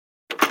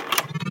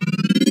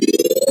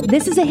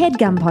This is a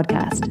HeadGum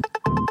podcast.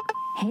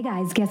 Hey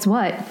guys, guess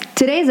what?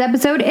 Today's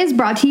episode is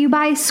brought to you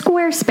by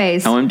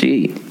Squarespace.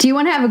 OMG. Do you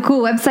want to have a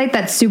cool website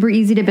that's super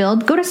easy to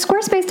build? Go to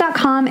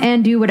squarespace.com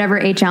and do whatever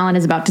H. Allen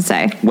is about to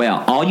say.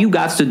 Well, all you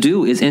got to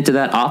do is enter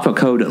that offer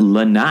code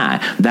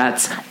LANAI,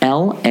 that's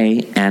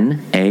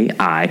LANAI,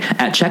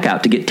 at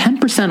checkout to get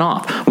 10%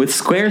 off with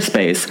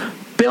Squarespace.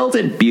 Build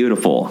it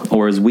beautiful,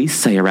 or as we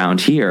say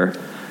around here,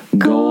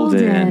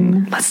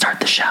 golden. Let's start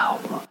the show.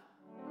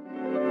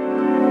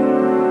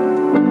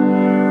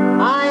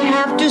 I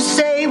have to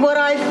say what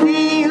I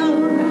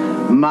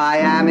feel.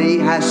 Miami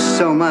has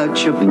so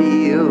much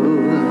appeal.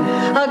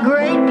 A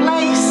great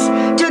place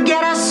to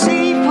get a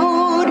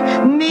seafood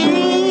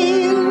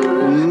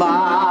meal.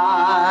 Miami.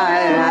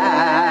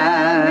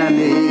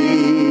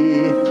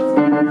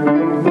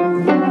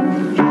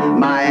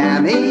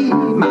 Miami,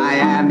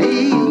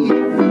 Miami,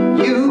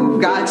 you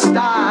got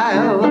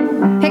style.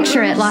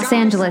 Picture it, Los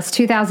Angeles,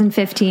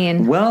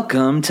 2015.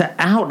 Welcome to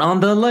Out on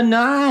the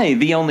Lanai,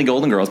 the only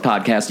Golden Girls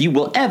podcast you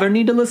will ever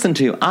need to listen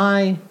to.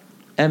 I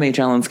am H.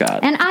 Allen Scott.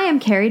 And I am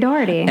Carrie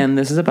Doherty. And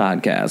this is a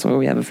podcast where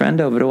we have a friend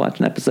over to watch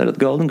an episode of the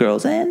Golden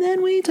Girls, and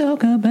then we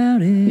talk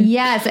about it.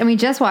 Yes, and we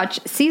just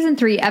watched Season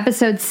 3,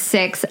 Episode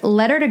 6,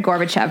 Letter to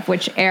Gorbachev,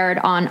 which aired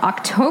on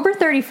October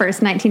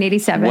 31st,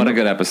 1987. What a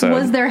good episode.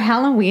 Was their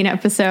Halloween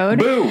episode.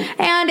 Boo!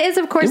 And is,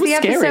 of course, It was the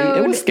scary.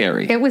 episode... It was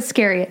scary. It was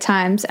scary at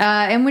times.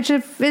 And which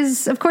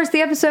is, of course,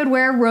 the episode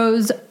where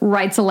Rose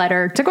writes a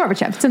letter to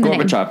Gorbachev. It's in the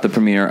name. Gorbachev, the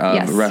premier of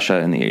Yes. Russia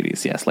in the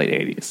 80s. Yes, late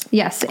 80s.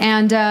 Yes,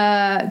 and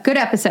good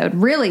episode.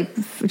 Really,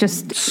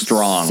 just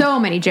Strong. So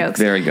many jokes.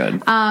 Very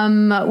good.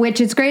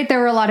 Which is great. There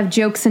were a lot of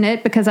jokes in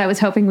it because I was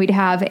hoping we'd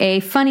have a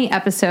funny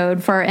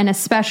episode for an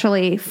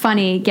especially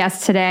funny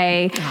guest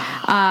today.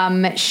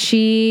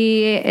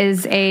 She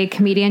is a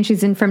comedian.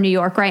 She's from New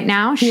York right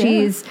now.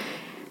 She's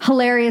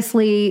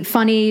hilariously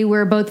funny.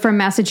 We're both from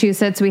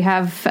Massachusetts. We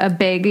have a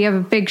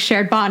big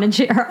shared bond, and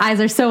her eyes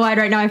are so wide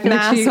right now. I feel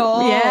like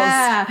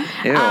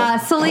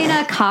Massholes.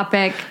 Selena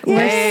Kopic.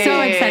 We're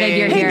so excited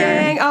you're Hey, here.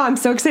 gang. Oh, I'm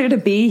so excited to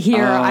be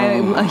here.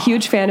 I'm a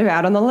huge fan of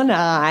Out on the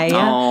Lanai.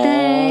 Oh.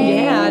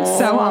 Yeah, it's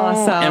so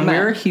awesome. And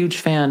we're a huge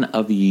fan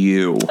of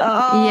you.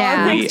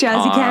 Yeah. Thanks,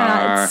 Jazzy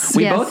Cats.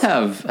 We Yes. both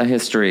have a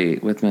history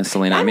with Miss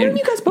Selena. I've known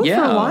you guys both for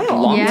a while. A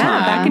long Yeah.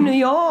 time. Back in New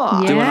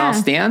York. Doing Yeah. all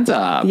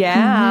stand-up.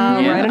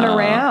 Yeah, running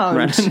around.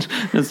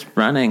 Just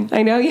running.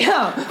 I know,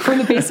 yeah. From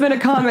the basement of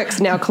comics,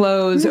 now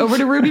closed. Over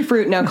to Ruby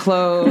Fruit, now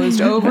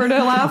closed. Over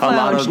to Laugh A lot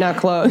Lounge, of now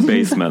closed.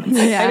 basements.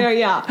 Yeah. I know,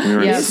 yeah. We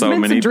were in so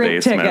Basements many and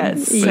drink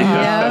basements. tickets.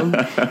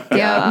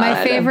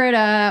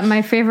 Yeah,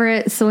 my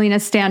favorite Selena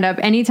stand-up.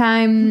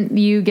 Anytime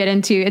you get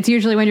into, it's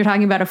usually when you're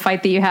talking about a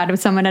fight that you had with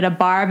someone at a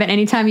bar, but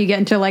anytime you get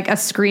into like a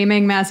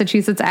screaming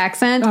Massachusetts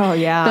accent, Oh,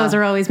 yeah. those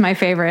are always my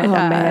favorite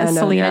man.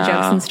 Selena Yeah.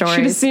 jokes and Should have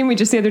stories. seen me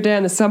just the other day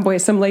on the subway.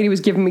 Some lady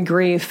was giving me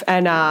grief,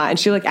 and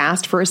she like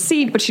asked for a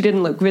seat, but she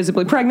didn't look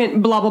visibly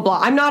pregnant. Blah blah blah.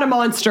 I'm not a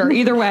monster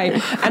either way.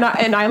 And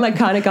I like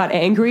kind of got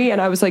angry,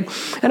 and I was like,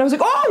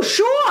 oh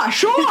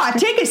sure,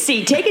 take a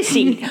seat.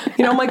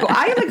 You know, I'm like,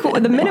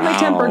 the minute my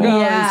temper goes,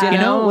 Yeah. You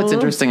know what's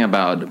interesting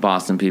about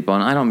Boston people,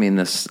 and I don't mean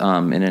this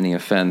in any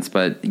offense,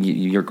 but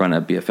you're going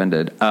to be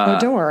offended. Oh,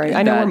 don't worry,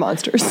 I know that, we're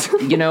monsters.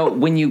 You know,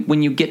 when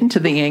you get into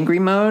the angry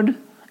mode,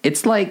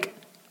 it's like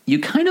you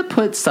kind of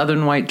put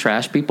Southern white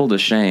trash people to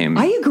shame.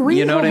 I agree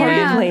You know what I mean?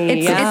 wholeheartedly.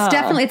 It's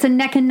definitely, it's a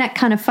neck and neck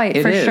kind of fight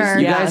It for is. sure.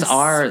 You Yes. guys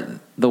are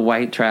the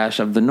white trash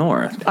of the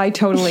North. I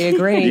totally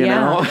agree. You yeah,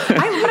 know? but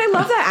I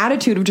love that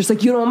attitude of just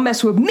like, you don't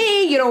mess with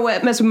me, you don't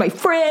mess with my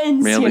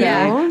friends. Really? You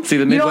know? Yeah. See,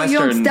 the You don't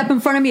Midwestern... step in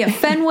front of me at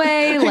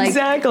Fenway. Like,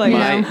 Exactly. you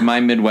know. My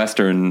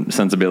Midwestern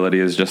sensibility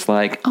is just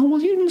like, oh,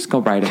 well, you can just go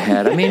right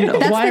ahead. I mean,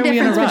 That's why the are we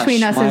in a difference rush?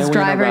 between us Why as are we in a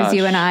drivers, rush?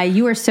 you and I.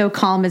 You are so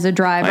calm as a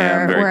driver, I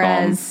am very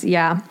whereas,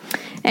 yeah.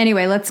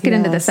 Anyway, let's get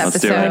into this Let's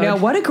do episode. it. I know,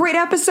 what a great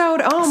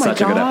episode. Oh my Such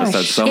gosh. a good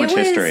episode. So much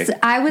history.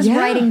 I was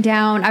writing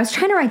down, I was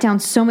trying to write down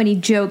so many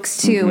jokes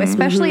too,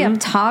 especially up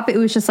top. It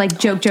was just like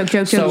joke. So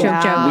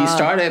joke. we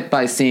started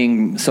by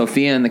seeing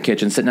Sophia in the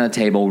kitchen, sitting at a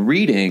table,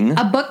 reading,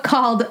 A book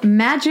called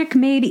Magic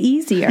Made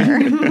Easier.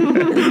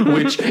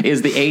 which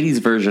is the 80s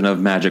version of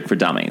Magic for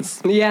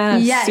Dummies.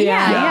 Yes.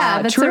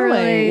 Yeah. That's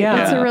Truly.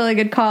 that's a really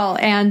good call.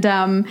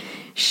 And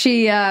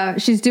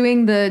she's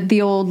doing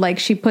the old, like,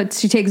 she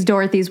takes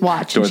Dorothy's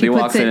watch Dorothy and she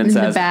puts walks it in and the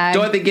says, bag.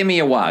 Dorothy, give me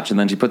your watch. And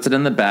then she puts it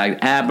in the bag.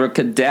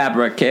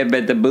 Abracadabra,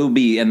 the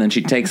booby. And then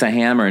she takes a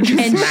hammer and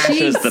she and smashes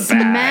she the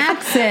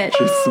bag. smacks it.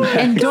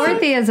 And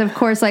Dorothy is, of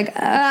course, like,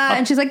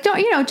 and she's like,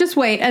 don't, just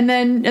wait. And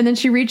then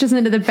she reaches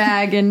into the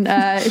bag and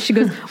she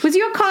goes, was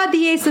your card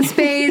the ace of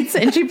spades?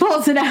 And she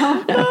pulls it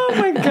out. Oh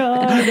my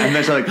God. And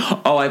then she's like,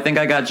 oh, I think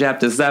I got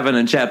chapter 7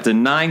 and chapter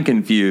 9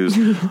 confused.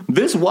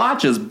 This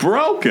watch is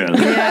broken.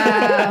 Yeah.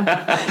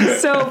 Yeah.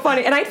 So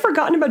funny. And I'd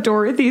forgotten about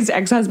Dorothy's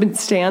ex-husband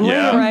Stanley,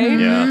 Yeah. right?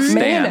 Yeah.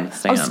 Man.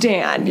 Stan. Oh,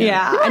 Stan.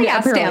 Yeah. Oh, And yeah,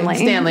 apparently-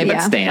 Stanley. But Yeah.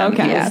 Stan.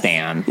 Okay. Yeah,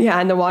 Stan. Yeah,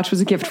 and the watch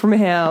was a gift from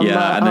him.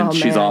 Yeah, and then Oh,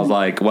 she's man. all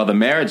like, well, the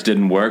marriage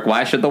didn't work.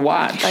 Why should the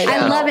watch? I know.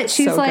 I love it.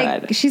 She's So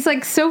like good. she's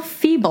like so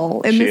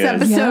feeble in She this is.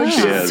 episode. Yeah.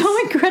 She's She is.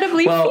 so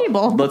incredibly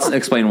feeble. Let's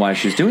explain why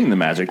she's doing the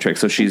magic trick.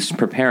 So she's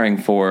preparing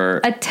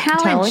for A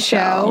talent Talent show.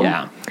 show.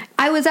 Yeah.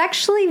 I was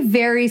actually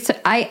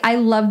I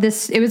love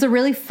this. It was a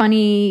really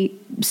funny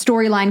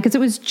storyline because it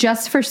was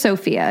just for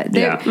Sophia.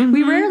 Yeah.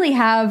 We rarely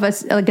have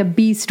a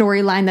B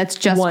storyline that's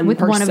just One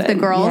with one of the person.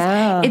 girls.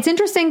 Yeah. It's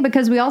interesting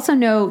because we also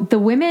know the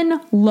women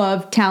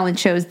love talent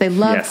shows. They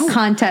love Yes.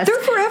 contests.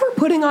 They're forever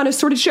putting on a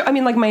sort of show. I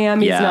mean, like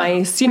Miami's Yeah.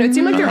 nice. You know, it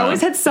seemed like they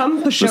always had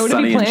some show to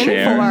Sonny be and planning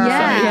Cher. for. Sonny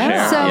Yeah. and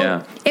Cher. So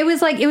Yeah.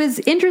 it was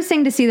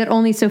interesting to see that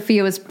only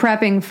Sophia was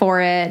prepping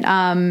for it,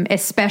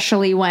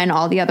 especially when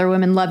all the other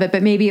women love it.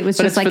 But maybe it was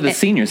But just it's like for the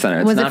senior center.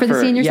 It's Was it not for the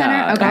senior center?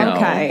 yeah, Okay. no.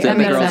 Okay. The That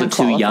makes girls sense.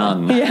 are too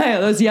young. Yeah,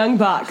 those young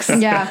bucks.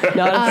 Yeah.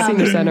 Not at the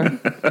senior center.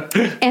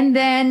 And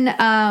then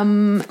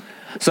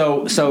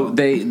So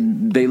they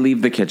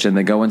leave the kitchen.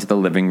 They go into the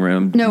living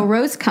room. no,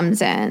 Rose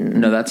comes in.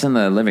 No, that's in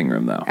the living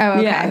room though. Oh,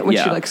 okay. Yeah, when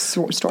Yeah. she like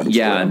storms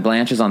Yeah, through. and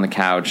Blanche is on the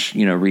couch,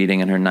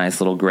 reading in her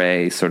nice little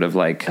gray sort of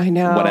like I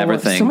know. whatever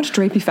thing. So much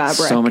drapey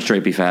fabric. So much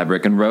drapey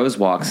fabric. And Rose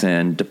walks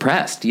in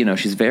depressed.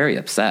 She's very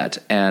upset.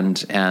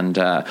 And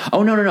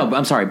oh no,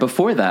 I'm sorry.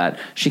 Before that,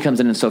 she comes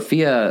in and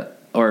Sophia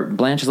or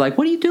Blanche is like,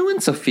 "What are you doing,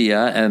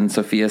 Sophia?" And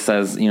Sophia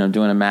says,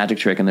 doing a magic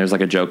trick. And there's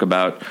like a joke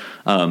about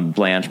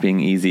Blanche being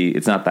easy.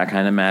 It's not that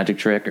kind of magic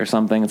trick or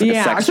something. It's like a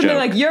Yeah, sex or something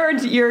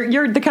joke. like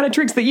you're the kind of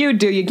tricks that you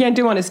do. You can't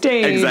do on a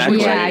stage. Exactly.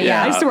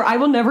 Yeah. I swear, I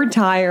will never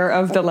tire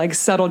of the like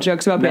subtle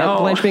jokes about No.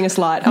 Blanche being a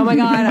slut. Oh my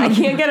god, I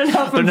can't get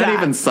enough They're of not that.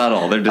 even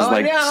subtle. They're just Oh,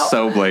 I like know.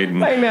 so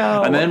blatant. I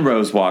know. And then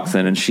Rose walks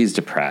in and she's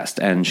depressed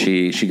and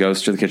she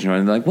goes to the kitchen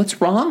and they're like, "What's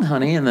wrong,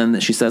 honey?" And then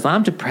she says,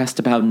 "I'm depressed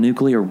about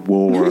nuclear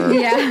war."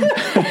 Yeah.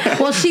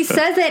 Well, she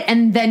says it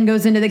and then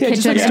goes into the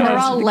just, kitchen, like, and we're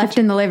storms all into the left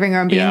in the living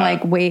room being Yeah.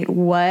 like, "Wait,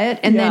 what?"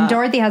 And Yeah. then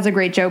Dorothy has a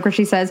great joke where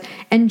she says,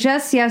 "And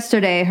just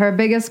yesterday, her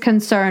biggest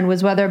concern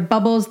was whether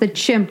Bubbles the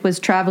chimp was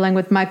traveling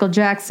with Michael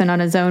Jackson on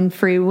his own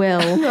free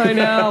will." I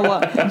know.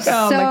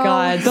 Oh my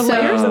god, the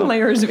layers and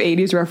layers of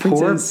 80s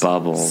references. Poor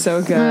Bubbles.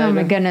 So good. Oh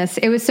my goodness.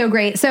 It was so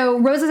great. So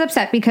Rose is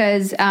upset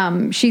because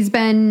she's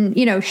been,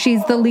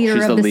 she's the leader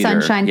She's of the the leader,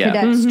 Sunshine yeah.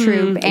 Cadets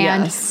troop.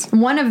 And yes.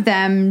 one of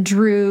them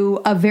drew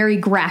a very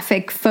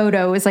graphic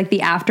photo. It's like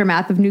the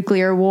aftermath of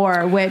nuclear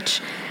war, which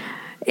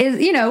is,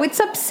 it's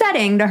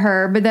upsetting to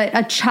her, but that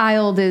a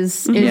child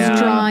is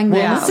drawing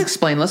Well, this. let's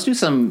explain. Let's do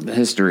some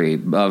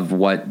history of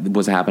what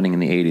was happening in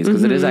the 80s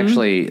because it is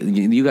actually,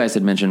 you guys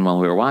had mentioned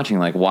while we were watching,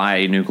 like,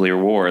 why nuclear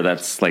war?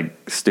 That's like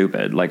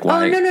stupid. Like,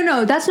 why? Oh,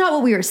 no. That's not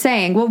what we were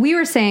saying. What we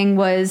were saying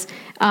was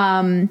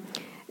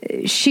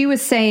she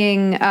was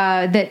saying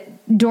that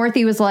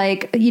Dorothy was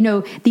like,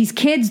 these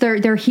kids,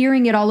 they're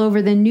hearing it all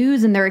over the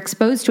news and they're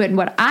exposed to it. And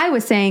what I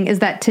was saying is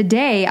that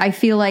today I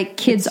feel like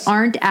kids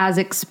aren't as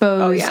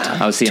exposed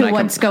Oh, see, to and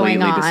I what's completely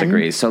going on.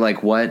 disagree. So,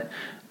 like, what?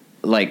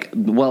 I get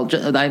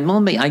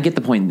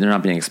the point. They're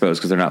not being exposed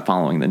because they're not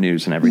following the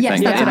news and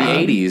everything. Yes, that's But in what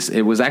I the mean. 80s,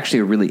 it was actually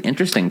a really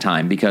interesting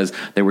time because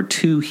there were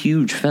two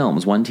huge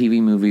films: one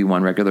TV movie,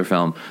 one regular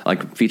film,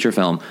 like feature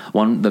film.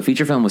 The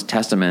feature film was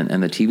Testament,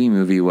 and the TV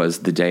movie was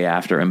The Day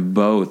After, and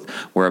both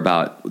were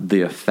about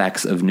the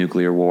effects of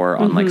nuclear war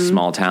on like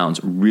small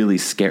towns. Really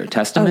scary.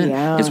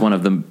 Testament is one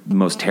of the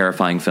most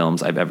terrifying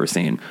films I've ever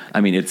seen.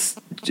 I mean, it's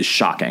just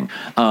shocking.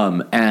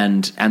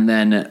 And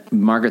then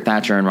Margaret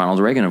Thatcher and Ronald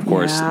Reagan, of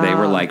course, they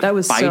were like that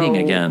was fighting so-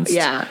 against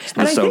yeah. the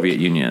And I Soviet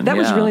think Union. That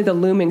was really the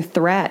looming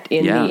threat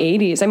in Yeah. the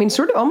 80s. I mean,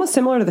 sort of almost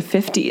similar to the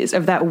 50s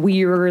of that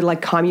weird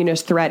like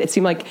communist threat. It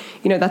seemed like,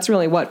 that's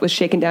really what was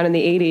shaken down in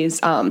the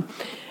 80s.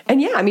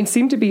 And yeah, I mean,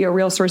 seemed to be a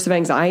real source of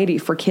anxiety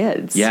for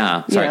kids.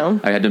 Yeah, sorry. You know?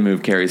 I had to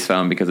move Carrie's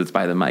phone because it's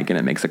by the mic and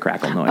it makes a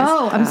crackle noise.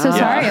 Oh, I'm so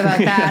sorry about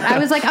that. I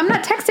was like, I'm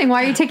not texting.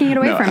 Why are you taking it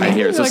away no, from me? I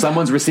hear it. So Like,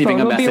 someone's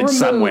receiving a phone will be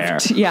message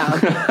removed. somewhere.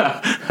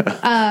 Yeah.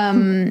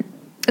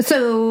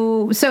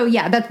 So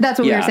yeah, that's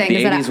what we were saying. The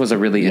is that 80s was a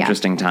really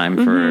interesting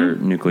time for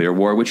nuclear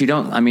war, which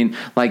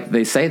like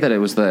they say that it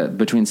was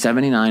between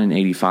 79 and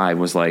 85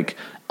 was like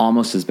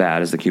almost as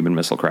bad as the Cuban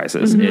Missile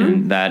Crisis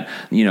in that,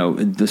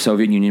 the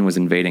Soviet Union was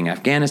invading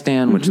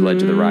Afghanistan, which led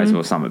to the rise of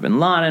Osama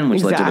bin Laden,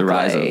 which led to the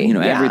rise of, everything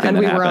and that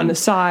we happened. were on the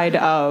side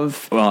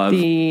of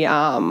we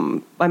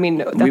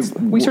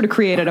sort of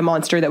created a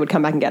monster that would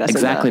come back and get us.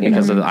 Exactly,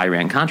 because of the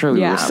Iran-Contra,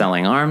 we Yeah. were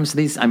selling arms.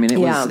 It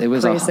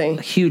was crazy.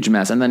 a huge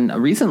mess. And then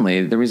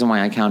recently, the reason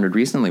why I countered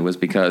recently was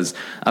because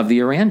of the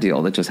Iran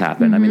deal that just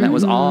happened. I mean, that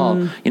was all,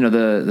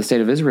 the state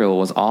of Israel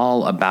was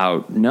all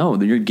about,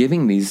 no, you're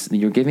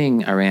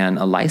giving Iran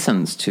a license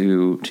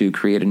to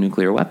create a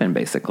nuclear weapon,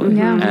 basically.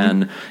 Yeah.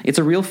 And it's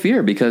a real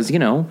fear because,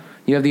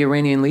 you have the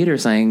Iranian leader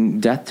saying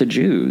death to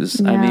Jews.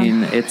 Yeah. I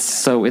mean, it's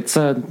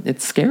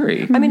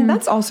scary. I mean,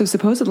 that's also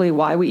supposedly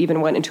why we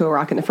even went into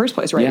Iraq in the first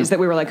place, right? Yeah. Is that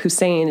we were like,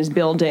 Hussein is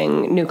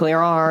building nuclear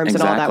arms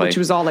and all that, Exactly. which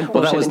was all like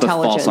bullshit Well, that was the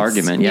intelligence. false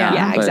argument, yeah.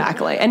 Yeah, But-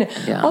 exactly. And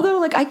Yeah. although,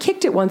 like, I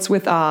kicked it once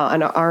with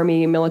an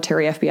army,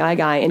 military, FBI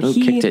guy, and Who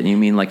he kicked it? You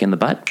mean like in the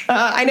butt?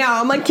 I know.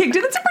 I'm like, kicked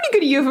it. That's a pretty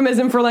good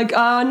euphemism for like,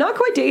 not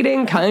quite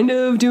dating, kind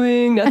of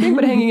doing nothing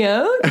but hanging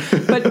out.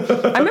 But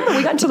I remember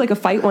we got into like a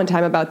fight one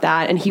time about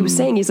that, and he was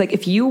saying, he's like,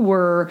 if you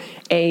were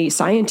a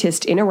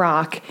scientist in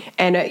Iraq,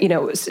 and and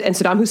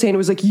Saddam Hussein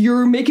was like,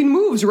 you're making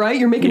moves, right?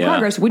 You're making Yeah.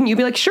 progress. Wouldn't you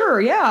be like, sure,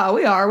 yeah,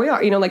 we are,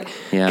 like,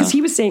 Yeah. because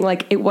he was saying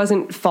like it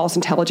wasn't false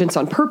intelligence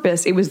on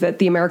purpose. It was that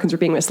the Americans were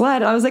being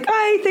misled. And I was like,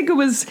 I think it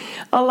was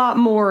a lot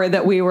more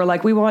that we were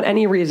like, we want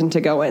any reason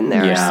to go in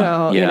there. Yeah,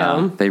 So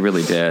yeah, they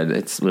really did.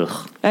 It's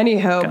ugh.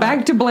 Anyhow,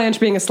 back to Blanche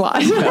being a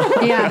slut.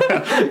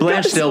 Yeah.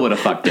 Blanche still would have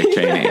fucked Dick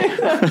Cheney.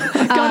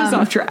 Got us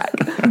off track.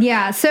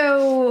 Yeah.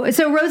 So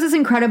Rose is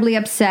incredibly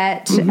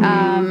upset.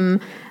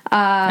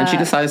 And she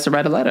decides to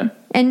write a letter.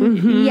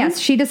 And yes,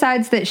 she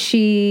decides that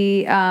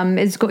she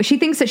she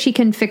thinks that she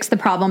can fix the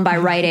problem by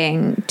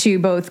writing to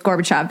both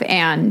Gorbachev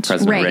and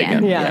President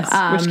Reagan.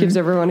 Yes, which gives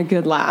everyone a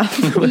good laugh.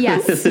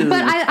 Yes, but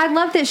I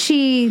love that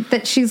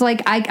she's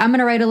like, I'm going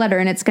to write a letter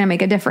and it's going to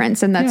make a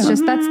difference, and that's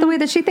that's the way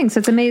that she thinks.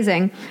 It's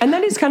amazing. And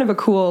that is kind of a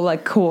cool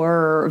like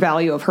core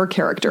value of her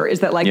character is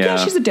that like yeah,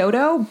 she's a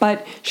dodo,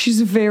 but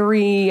she's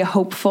very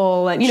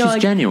hopeful and She's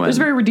like genuine. There's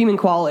very redeeming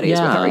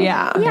qualities with her.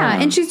 Yeah.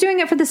 Yeah, and she's doing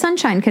it for the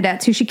Sunshine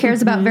Cadets, who she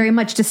cares about very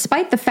much,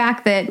 despite the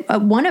fact that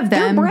one of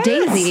them, brats.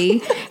 Daisy,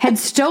 had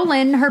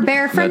stolen her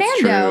bear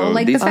Fernando. true.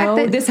 Like These- the fact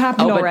that this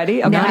happened but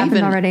already. That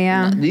happened already,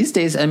 yeah. These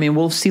days, I mean,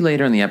 we'll see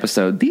later in the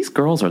episode, these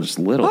girls are just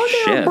little they're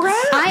shits. brats.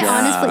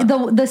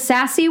 Honestly, the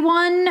sassy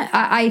one,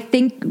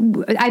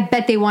 I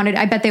bet they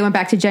went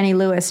back to Jenny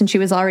Lewis, and she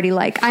was already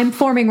like, I'm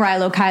forming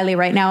Rilo Kiley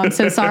right now. I'm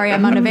so sorry,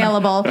 I'm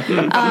unavailable,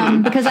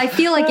 because I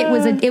feel like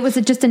it was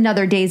just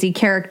another Daisy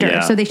character.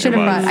 Yeah, so they should it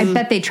have. was. I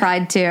bet they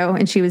tried to,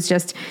 and she was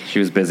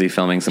busy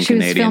filming some she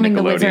was Canadian filming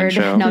The Nickelodeon Wizard.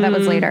 show. No, that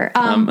was later.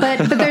 But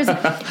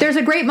there's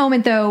a great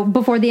moment though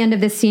before the end of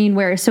this scene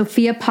where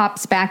Sophia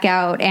pops back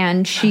out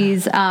and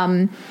she's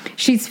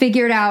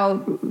figured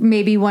out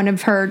maybe one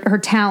of her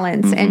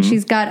talents, and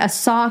she's got a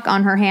sock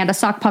on her hand, a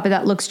sock puppet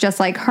that looks just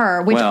like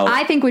her, which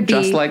I think would be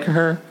just like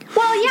her.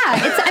 Well,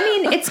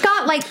 yeah, it's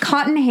got like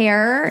cotton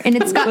hair and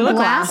it's got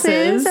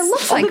glasses. It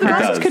looks like the her.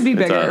 glasses could be It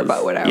bigger, does.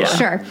 but whatever. Yeah.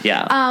 Sure.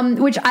 Yeah.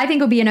 Which I think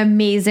would be an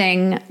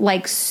amazing,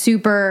 like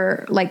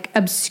super, like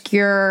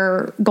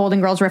obscure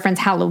Golden Girls reference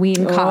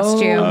Halloween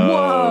costume.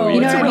 Whoa.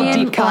 You know It's what a I real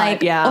mean? deep cut,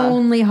 Like yeah.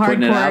 only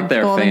Putting it out hardcore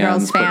there, Golden fans.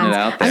 Girls Putting fans. it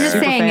out I'm there. just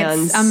Super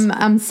saying, fans.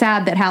 I'm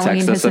sad that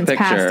Halloween Text has us a since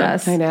passed picture.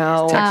 us. I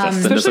know. Text us,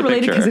 send us Especially a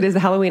related picture. because it is a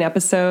Halloween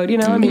episode, you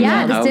know? I mean,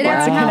 Yeah, this did air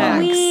wow. on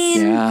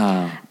Halloween.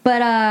 Yeah.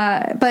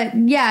 But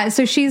yeah,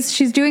 so she's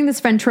doing this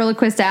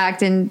ventriloquist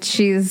act, and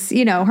she's,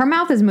 her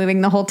mouth is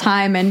moving the whole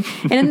time, and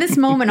in this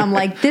moment I'm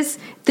like, this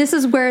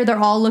is where they're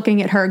all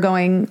looking at her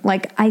going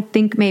like, I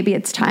think maybe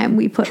it's time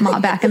we put Ma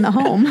back in the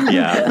home.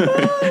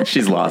 Yeah.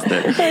 She's lost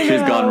it.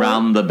 She's gone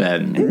round the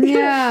bend.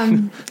 Yeah.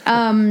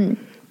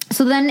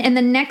 So then in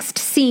the next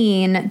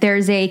scene,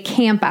 there's a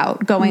camp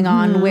out going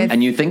on with.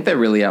 And you think they're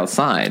really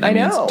outside. I mean,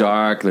 know. it's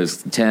dark,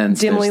 there's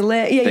tents. Dimly there's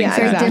lit. Yeah, things yeah, like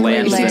that. exactly.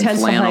 Blanche You see in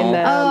tents flannel. behind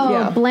them. Oh,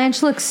 Yeah.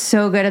 Blanche looks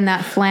so good in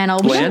that flannel.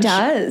 Blanche,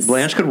 does.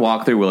 Blanche could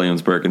walk through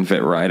Williamsburg and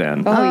fit right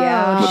in. Oh,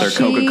 yeah. With her she-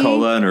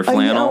 Coca-Cola and her I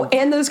flannel. know,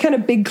 and those kind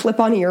of big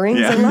clip-on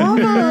earrings. Yeah. I love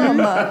them.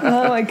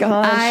 Oh my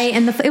gosh.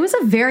 It was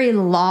a very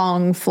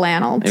long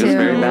flannel too. It was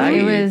very baggy.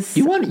 It was.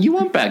 You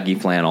want baggy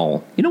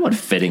flannel. You don't want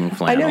fitting I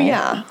flannel. know,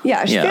 yeah.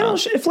 Yeah.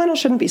 Flannel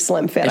shouldn't be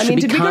slim fit. It I should mean,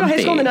 be did we go to high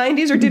school in the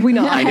comfy. 90s or did we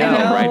not? I know,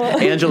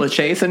 right? Angela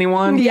Chase,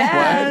 anyone?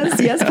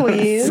 Yes, yes,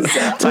 please.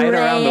 Tie it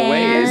around the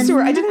waist.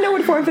 Sure. I didn't know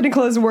what form-fitting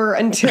clothes were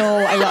until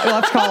I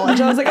left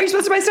college. I was like, are you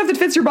supposed to buy stuff that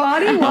fits your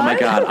body? What? Oh my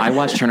God. I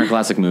watch Turner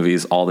Classic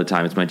Movies all the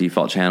time. It's my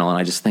default channel. And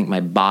I just think my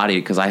body,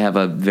 because I have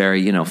a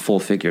very, full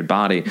figured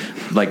body,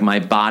 like my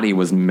body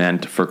was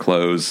meant for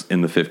clothes in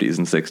the 50s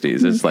and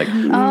 60s. It's like,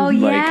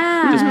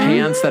 yeah. just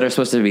pants that are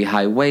supposed to be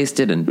high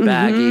waisted and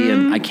baggy.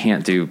 And I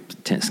can't do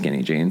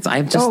skinny jeans. I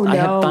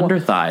have thunder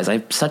thighs. I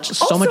have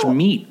so much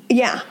meat.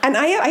 Yeah, and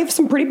I have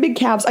some pretty big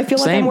calves. I feel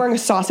like Same. I'm wearing a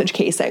sausage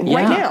casing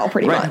right now,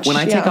 pretty much. When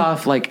I take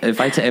off, like if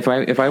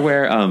I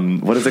wear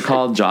what is it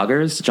called,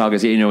 joggers,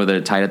 where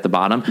they're tight at the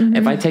bottom.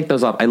 If I take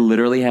those off, I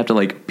literally have to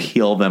like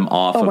peel them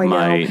off of I know.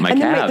 my and then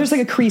calves. there's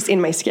like a crease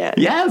in my skin.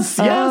 Yes,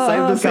 I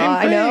have the same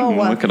God, thing. I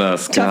know. Look at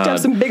us, Tough to God. have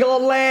some big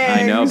old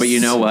legs. I know, but you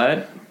know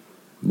what?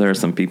 There are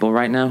some people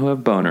right now who have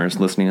boners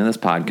listening to this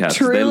podcast.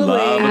 'Cause they Truly.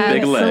 love a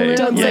big leg. Absolutely.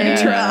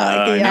 Dunsany truck,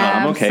 I know,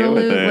 I'm okay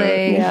with it.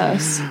 Absolutely.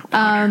 Yes.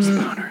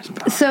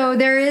 Boners. So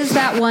there is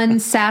that one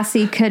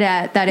sassy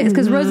cadet that is,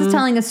 because Rose is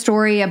telling a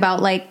story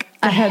about like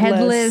a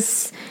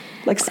headless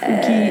like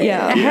spooky.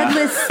 A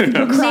headless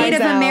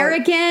Native out.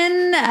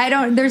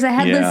 American. There's a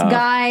headless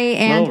guy,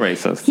 and little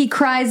racist. he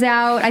cries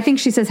out. I think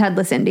she says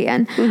headless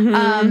Indian,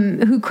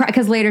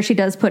 because later she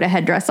does put a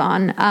headdress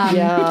on.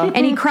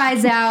 And he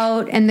cries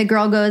out, and the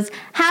girl goes,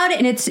 "How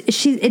did?" And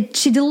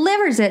she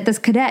delivers it, this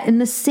cadet, in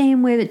the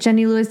same way that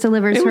Jenny Lewis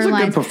delivers It her was a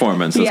lines. good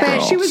performance. This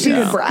girl. she was a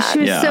good brat. She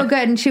was so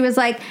good, and she was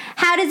like,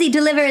 "How does he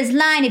deliver his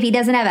line if he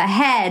doesn't have a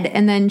head?"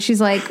 And then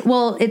she's like,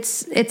 "Well,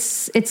 it's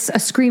a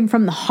scream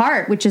from the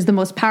heart, which is the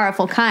most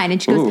powerful kind."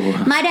 And she goes,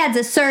 Ooh. "My dad's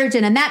a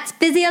surgeon, and that's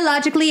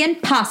physiologically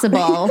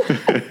impossible."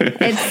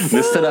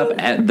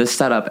 This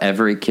set up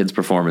every kid's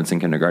performance in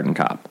Kindergarten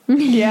Cop.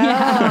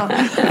 Yeah.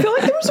 I feel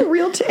like there was a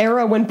real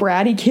era when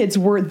bratty kids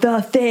were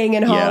the thing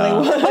in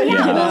Hollywood. Oh, yeah. you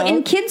know? Well,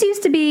 and kids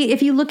used to be,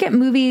 if you look at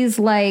movies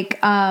like,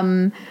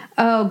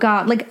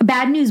 like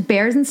Bad News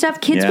Bears and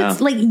stuff, kids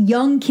would, like,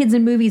 young kids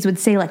in movies would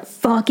say, like,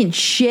 fucking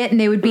shit, and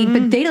they would be,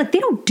 but they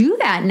don't do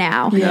that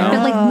now. Yeah.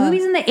 But, like,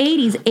 movies in the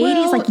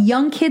 80s, like,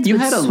 young kids You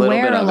would had a little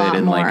swear bit a of lot it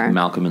in more. like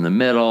Malcolm in the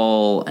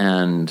Middle,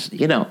 and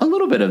a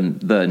little bit of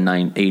the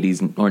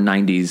 80s or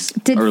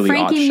 90s Did early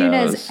Frankie aught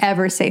Muniz shows.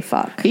 ever say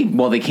fuck?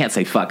 They can't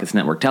say fuck. It's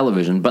network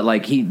television, but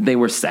like they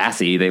were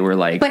sassy. They were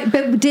like,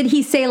 But did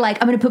he say, like,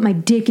 "I'm going to put my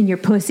dick in your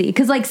pussy"?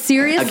 Because, like,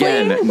 seriously,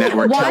 Again,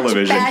 network watch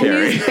television, Bad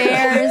Carrie. News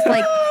Bears,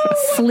 like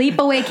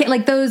Sleepaway Camp,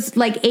 like those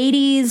like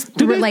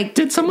 80s.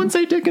 did someone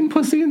say dick and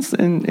pussy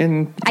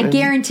in I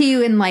guarantee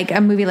you, in like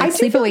a movie like I do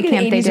feel Sleepaway like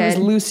Camp, in the they 80s it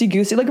did. was loosey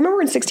goosey. Like,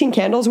 remember in 16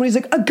 Candles when he's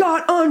like, "I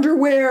got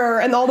underwear,"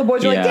 and all the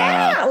boys were like,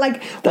 "Yeah!"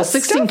 Like, well,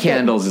 16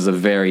 Candles is a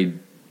very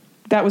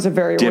that was a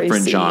very different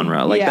racy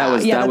genre. Like yeah,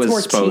 that that's was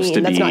more supposed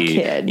teen. to be. That's not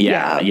kid.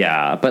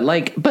 Yeah. But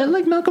like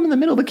Malcolm in the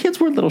Middle, the kids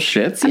were little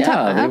shits. They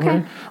okay.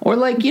 were, or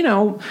like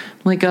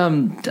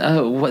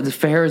what the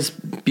Ferris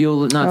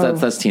Bueller? No,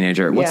 that's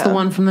teenager. What's the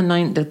one from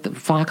the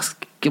Fox?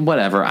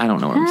 Whatever, I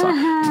don't know what I'm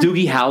talking.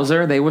 Doogie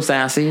Howser, they were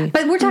sassy.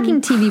 But we're talking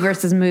TV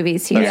versus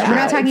movies here. That's We're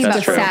not true. talking That's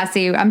about true.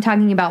 sassy. I'm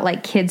talking about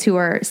like kids who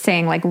are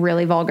saying like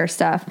really vulgar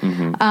stuff.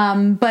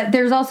 But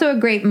there's also a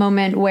great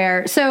moment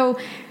where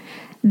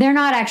they're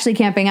not actually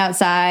camping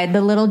outside.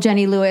 The little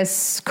Jenny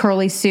Lewis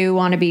Curly Sue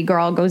wannabe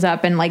girl goes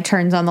up and like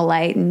turns on the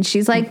light, and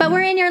she's like, "But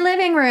we're in your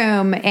living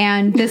room."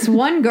 And this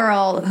one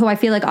girl who I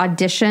feel like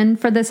auditioned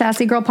for the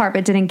sassy girl part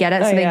but didn't get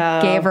it, so they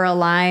gave her a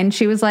line.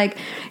 She was like,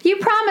 "You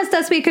promised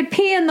us we could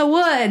pee in the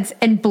woods,"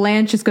 and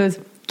Blanche just goes,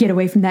 "Get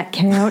away from that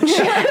couch." Which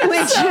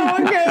So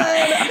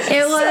good.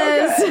 it was.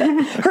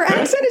 Her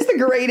accent is the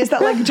greatest.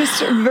 That like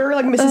just very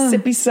like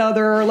Mississippi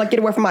Southern, like, "Get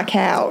away from my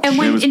couch." And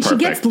It was she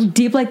gets perfect.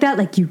 deep like that,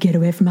 like, "You get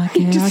away from my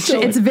couch."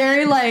 It's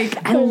very like,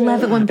 I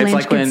love it when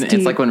Blanche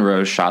It's like when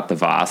Rose shot the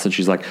vase, and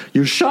she's like,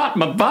 "You shot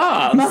my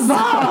vase.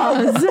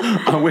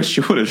 I wish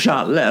you would have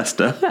shot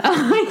Lester."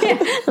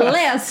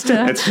 List.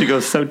 And she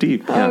goes so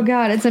deep. Oh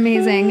God, it's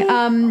amazing.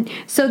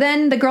 So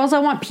then the girls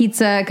all want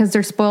pizza because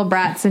they're spoiled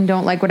brats and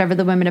don't like whatever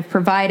the women have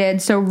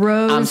provided. So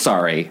Rose, I'm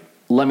sorry.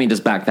 Let me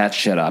just back that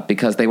shit up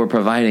because they were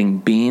providing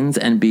beans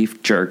and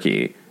beef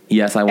jerky.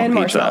 Yes, I want And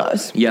pizza.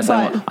 marshmallows. Yes,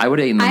 I would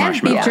have eaten the I have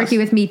marshmallows. beef jerky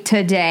with me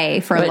today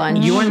for But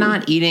lunch. you are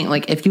not eating,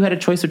 like, if you had a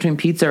choice between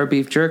pizza or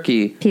beef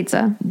jerky,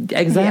 Pizza.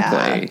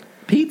 exactly.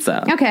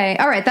 Pizza. Okay,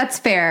 all right, that's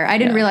fair. I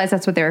didn't realize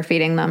that's what they were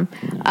feeding them.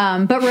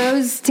 But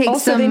Rose takes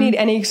Also, some. they need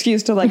any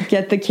excuse to like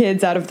get the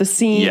kids out of the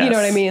scene. Yes. You know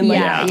what I mean? Like,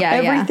 Yeah.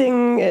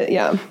 everything.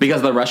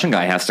 Because the Russian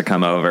guy has to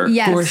come over.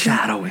 Yes.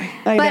 Foreshadowing.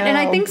 And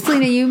I think,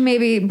 Selena, you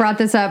maybe brought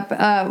this up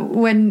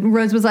when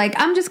Rose was like,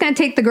 "I'm just going to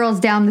take the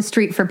girls down the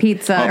street for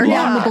pizza or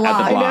down the At the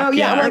block." block. I know,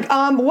 yeah. Yeah. Like,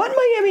 what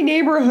Miami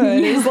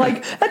neighborhood is like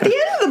at the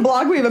end of the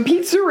block? We have a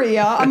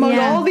pizzeria among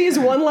Yeah. all these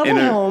one-level In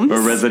homes. a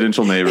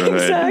residential neighborhood.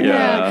 Exactly.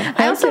 Yeah.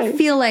 I also Okay.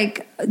 feel like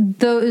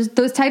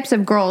those types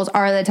of girls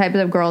are the types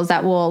of girls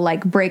that will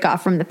like break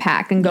off from the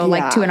pack and go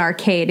like to an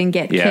arcade and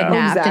get Yeah.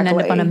 kidnapped and end up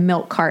Exactly. on a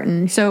milk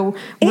carton. So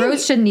And-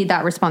 Rose shouldn't need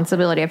that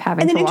responsibility of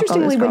having And to then walk all those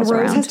interestingly, when girls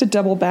Rose around. has to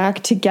double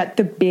back to get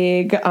the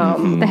big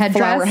The headdress?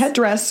 flower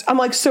headdress, I'm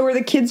like, so are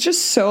the kids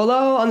just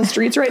solo on the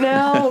streets right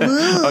now?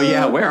 Oh,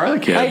 yeah. Where are the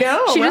kids? I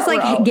know. She just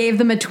like ruh-roh. gave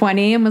them a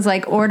 20 and was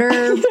like, "Order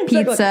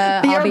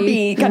pizza. I'll be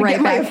BRB, gotta right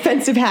get my back."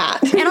 offensive hat.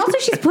 And also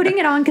she's putting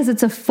it on because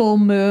it's a full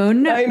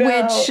moon, I know.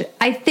 which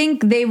I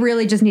think they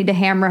really just need to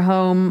hammer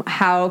home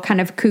how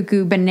kind of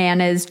cuckoo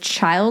bananas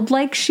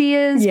childlike she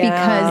is, Yeah.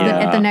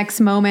 because at the next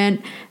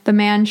moment the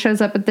man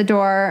shows up at the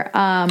door.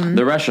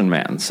 The Russian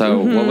man. So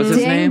what was his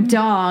Ding name?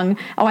 dong.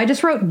 Oh, I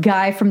just wrote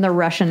guy from the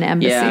Russian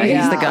embassy. Yeah,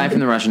 he's the guy from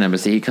the Russian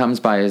embassy. He comes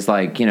by as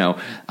like,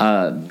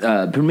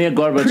 Premier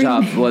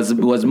Gorbachev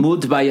was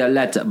moved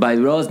by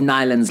Rose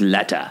Nyland's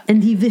letter.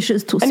 And he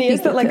wishes to And speak he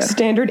has that with like her.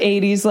 standard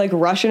 80s like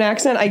Russian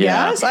accent, I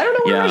Yeah. guess. I don't know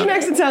what Yeah. a Russian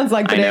accent sounds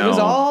like, but I it was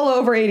know. all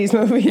over 80s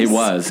movies. It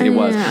was.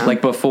 Yeah.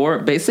 Like before,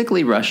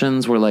 basically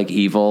Russians were like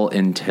evil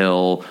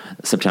until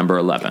September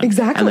 11th.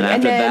 Exactly. And then after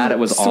And then that, it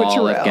was all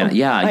switcheroo. again.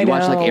 Yeah, I you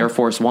watch like know. Air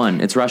Force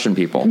One. It's Russian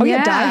people. Oh,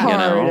 yeah, Die Yeah. You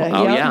Hard. know?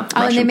 Oh, Yep. yeah. Oh, and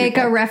they Russian make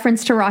people. a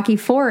reference to Rocky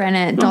IV in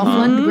it, Dolph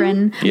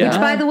Lundgren, Yeah. which,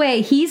 by the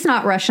way, he's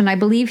not Russian. I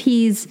believe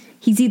he's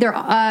He's either,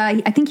 I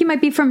think he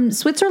might be from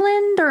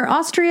Switzerland or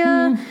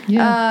Austria.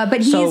 But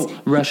he's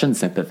Russian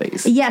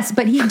sympathies. Yes,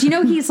 but do you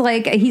know he's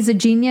a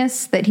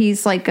genius? That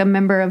he's like a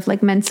member of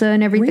like Mensa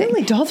and everything.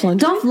 Really, Dolph Lundgren?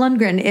 Dolph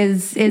Lundgren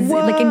is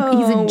like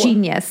he's a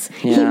genius.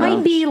 Yeah. He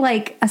might be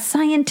like a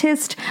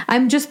scientist.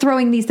 I'm just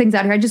throwing these things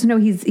out here. I just know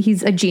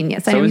he's a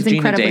genius. I know he's Gina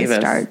incredibly Davis.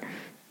 smart.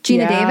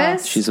 Gina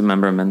Davis. She's a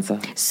member of Mensa.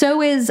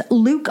 So is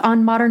Luke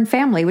on Modern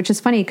Family, which is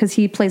funny because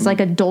he plays like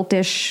a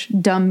doltish,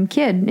 dumb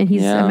kid, and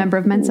he's a member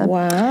of Mensa.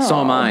 Wow.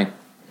 So am I.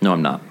 No,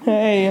 I'm not.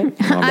 Hey.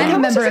 I'm a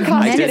member of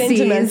cost to get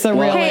into Mensa. Mensa,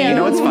 really? Hey, You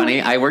know what's funny?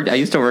 I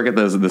used to work at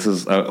this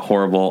is a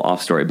horrible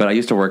off story, but I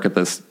used to work at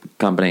this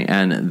company,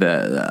 and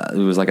it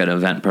was like an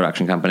event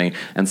production company,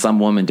 and some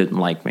woman didn't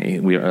like me.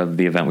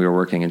 The event we were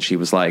working, and she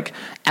was like,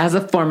 as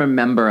a former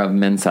member of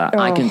Mensa,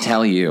 I can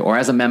tell you, or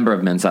as a member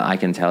of Mensa, I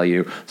can tell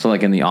you. So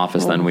like in the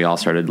office, then we all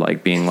started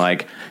like being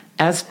like,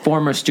 as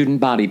former student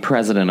body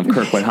president of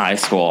Kirkwood High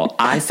School,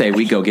 I say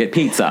we go get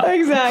pizza.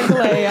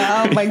 Exactly.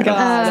 Oh my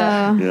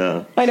God.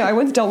 Yeah. I know. I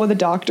once dealt with a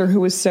doctor who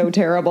was so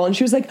terrible, and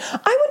she was like,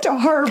 I went to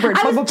Harvard.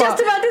 I was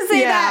just about to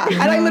say that.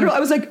 And I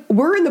was like,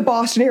 we're in the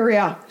Boston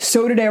area.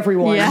 So did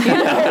everyone. Yeah.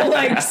 You know,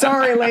 like,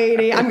 sorry,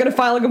 lady. I'm going to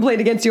file a complaint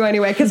against you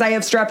anyway because I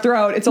have strep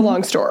throat. It's a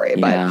long story.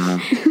 But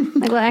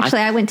Well,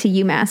 actually, I went to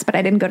UMass, but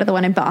I didn't go to the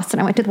one in Boston.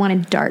 I went to the one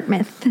in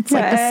Dartmouth. It's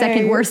like the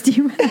second worst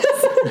UMass.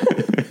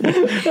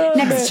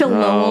 Next to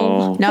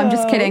Lowell. No, I'm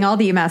just kidding. All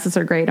the UMasses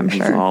are great, I'm It's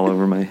sure. all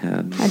over my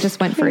head. I just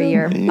went for a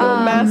year.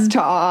 Mass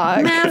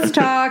talk. Mass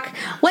talk.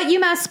 What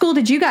UMass school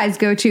did you guys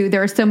go to?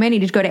 There are so many.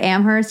 Did you go to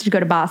Amherst? Did you go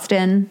to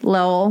Boston?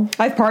 Lowell?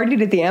 I've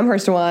partied at the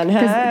Amherst one.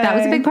 Because that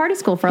was a big party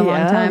school for a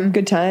long time.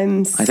 Good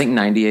times. I think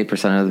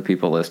 98% of the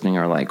people listening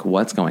are like,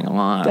 what's going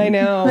on? I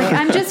know. Like,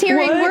 I'm just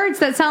hearing What? words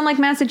that sound like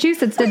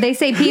Massachusetts. Did they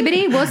say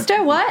Peabody?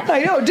 Worcester? What? I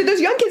know. Did those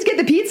young kids get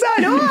the pizza?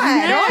 No,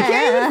 I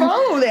can't even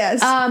follow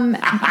this.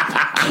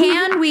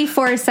 Can we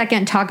for a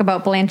second talk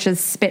about Blanche's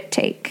spit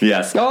take?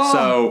 Yes.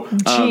 Oh,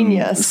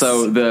 genius.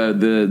 So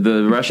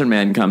the Russian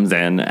man comes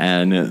in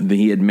and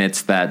he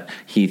admits that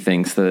he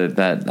thinks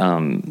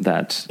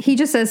that He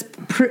just says,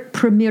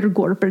 Premier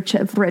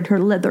Gorbachev read her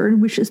letter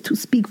and wishes to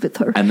speak with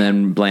her. and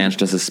then Blanche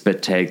does a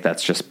spit take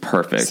that's just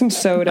perfect. Some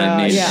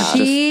soda, yeah.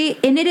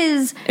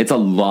 It's a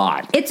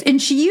lot.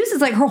 And she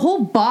uses like her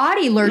whole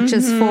body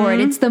lurches forward.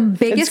 It's the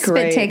biggest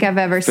great. spit take I've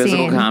ever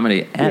Physical seen.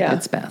 comedy at Yeah.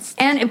 its best.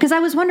 And because I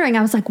was wondering,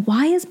 I was like,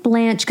 why is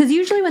Blanche? Because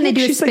usually when they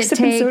do a she's, spit like,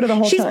 sipping take, soda the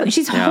whole time.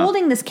 she's Yeah.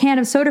 holding this can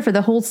of soda for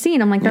the whole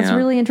scene. I'm like, that's Yeah.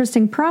 really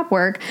interesting prop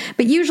work.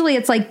 But usually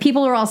it's like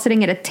people are all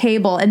sitting at a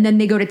table and then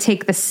they go to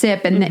take the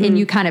sip and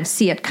you kind of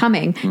see it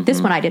coming.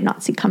 This one I did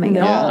not see coming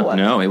at all.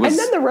 No, it was. And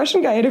then the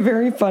Russian guy had a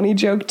very funny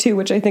joke too,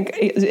 which I think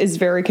is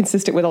very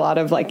consistent with a lot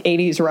of like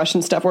 80s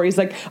Russian stuff, where he's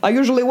like, I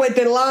usually wait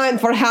in line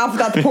for half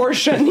that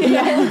portion. You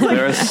know? It's like,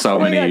 there are so oh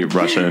my many God.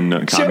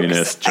 Russian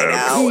communist jokes. I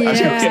know. Yeah.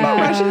 Jokes about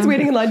Russians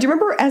waiting in line. Do you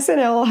remember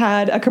SNL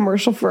had a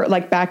commercial for,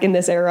 like, back in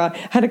this era,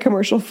 had a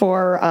commercial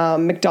for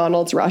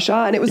McDonald's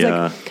Russia, and it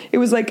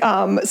was like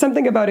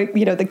something about it,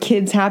 you know, the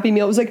kids' Happy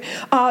Meal. It was like,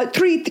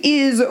 treat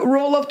is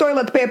roll of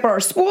toilet paper,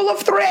 spool of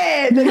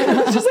thread. And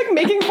it was just like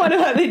making fun of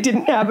how they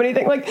didn't have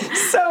anything, like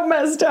so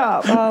messed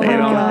up. Oh They my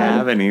don't God.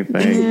 have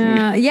anything.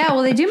 Yeah,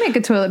 well, they do make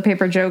a toilet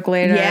paper joke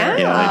later. Yeah?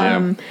 Yeah,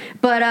 they do.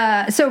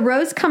 But so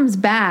Rose comes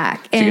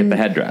back To and get the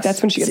headdress.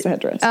 That's when she gets the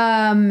headdress.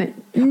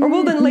 Or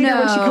well, then later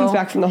when she no. comes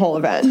back from the whole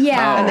event.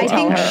 Yeah, Oh, I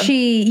think Oh.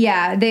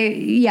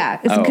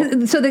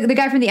 So the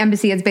guy from the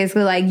embassy is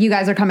basically like, you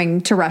guys are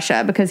coming to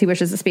Russia because he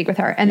wishes to speak with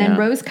her. And then Yeah.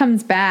 Rose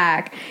comes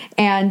back,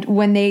 and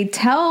when they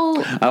tell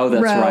Oh,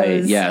 that's Rose,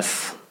 right.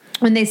 Yes.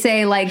 when they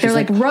say like, they're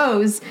like,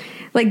 Rose,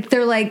 like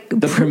they're like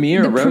The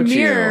premier wrote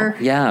premier.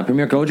 you. Yeah,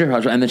 Premier Gojer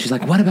wrote you. And then she's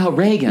like, what about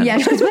Reagan? Yeah,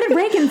 she goes, what did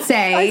Reagan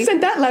say? I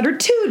sent that letter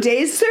 2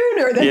 days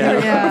sooner than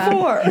Yeah.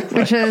 before.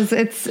 Which is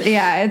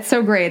it's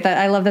so great that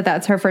I love that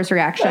that's her first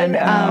reaction. I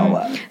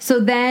know.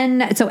 So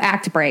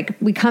act break,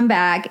 we come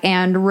back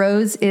and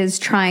Rose is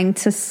trying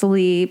to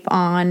sleep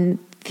on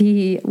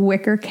the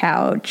wicker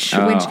couch,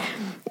 Oh. which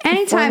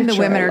anytime the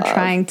Furniture women I are love.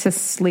 trying to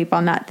sleep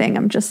on that thing,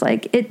 I'm just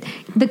like,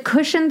 the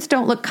cushions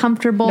don't look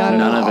comfortable. Not at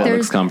None all. of it There's-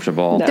 looks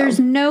comfortable. No. There's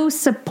no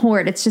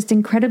support. It's just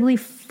incredibly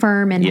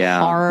firm and Yeah.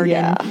 hard.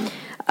 Yeah.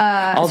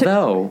 And,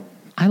 Although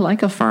I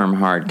like a firm,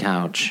 hard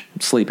couch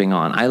sleeping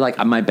on. I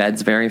like my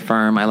bed's very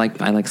firm. I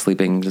like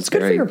sleeping. Just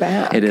good for your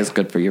back. It is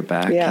good for your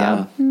back.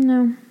 Yeah.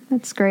 Yeah.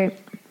 that's great.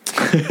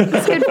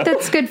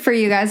 That's good for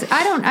you guys.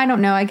 I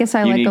don't know. I guess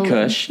I You like need a little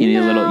cush? You need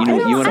a little-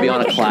 you wanna be I on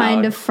like a it cloud?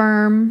 kind of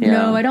firm. Yeah.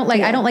 No, I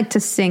don't like to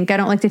sink. I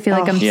don't like to feel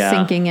like I'm Yeah.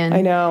 sinking in.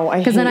 I know. I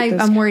Because then hate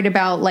those- I'm worried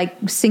about like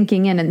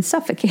sinking in and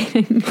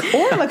suffocating.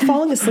 Or like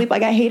falling asleep.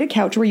 Like I hate a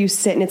couch where you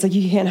sit and it's like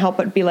you can't help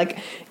but be like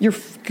you're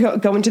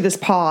going to this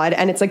pod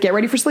and it's like get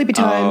ready for sleepy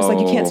time. It's like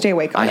you can't stay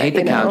awake. All I night, hate the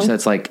you know? couch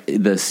that's like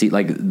the seat,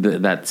 like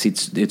that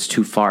seat's it's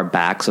too far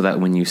back so that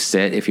when you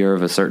sit, if you're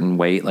of a certain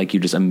weight, like you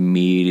just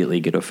immediately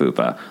get a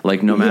fupa.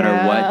 Like no matter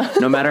Yeah.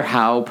 what, no matter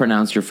how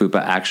pronounced your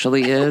fupa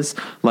actually is,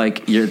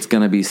 like it's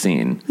gonna be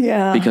seen.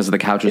 Yeah. because the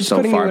couch is It's so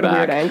putting you far at a back.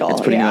 weird angle,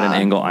 It's putting you at an yeah.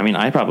 angle. I mean,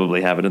 I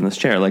probably have it in this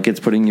chair. Like it's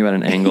putting you at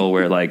an angle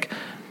where like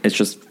It's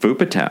just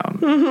Fupa Town.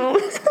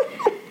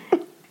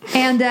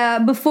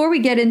 And before we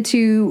get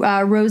into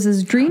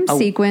Rose's dream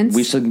sequence,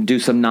 We should do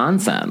some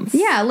nonsense.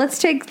 yeah, let's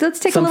take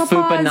Some a little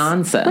Fupa pause.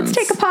 nonsense. Let's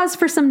take a pause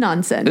for some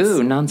nonsense.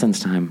 Ooh, nonsense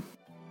time.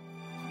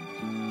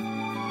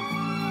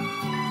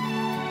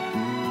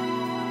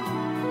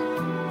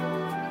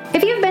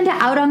 If you've been to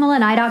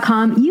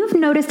outonthelanai.com, you've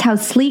noticed how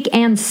sleek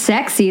and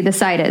sexy the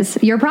site is.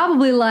 You're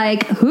probably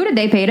like, who did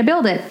they pay to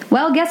build it?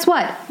 Well, guess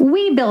what?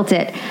 We built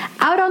it.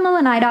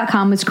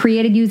 Outonthelanai.com was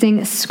created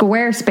using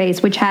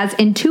Squarespace, which has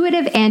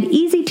intuitive and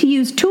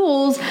easy-to-use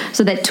tools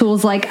so that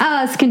tools like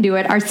us can do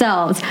it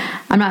ourselves.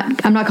 I'm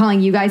not calling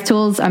you guys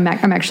tools. I'm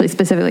actually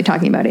specifically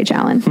talking about H.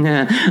 Allen.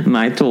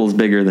 My tool's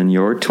bigger than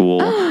your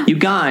tool. You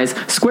guys,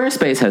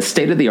 Squarespace has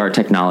state-of-the-art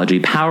technology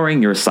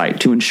powering your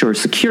site to ensure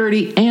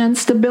security and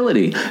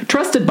stability.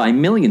 Trusted by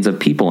millions of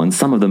people and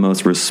some of the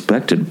most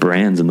respected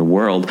brands in the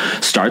world.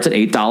 Starts at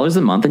 $8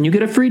 a month and you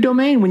get a free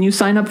domain when you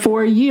sign up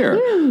for a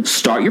year.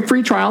 Start your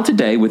free trial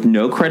today with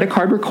no credit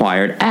card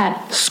required at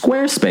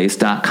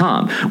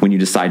squarespace.com. When you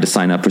decide to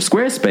sign up for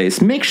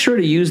Squarespace, make sure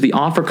to use the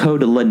offer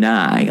code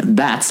LANAI.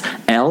 That's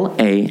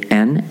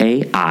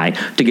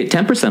LANAI to get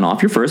 10%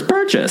 off your first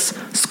purchase.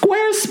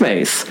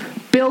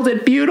 Squarespace. Build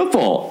it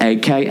beautiful,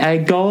 aka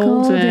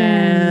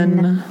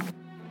golden.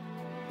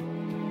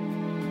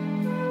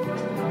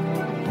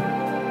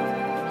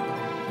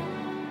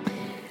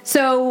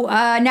 So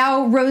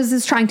now Rose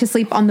is trying to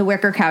sleep on the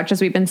wicker couch,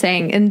 as we've been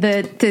saying. And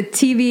the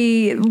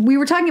TV, we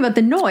were talking about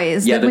the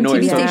noise. Yeah, that the when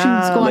noise. TV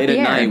stations go Late off the at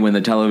air. night when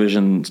the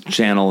television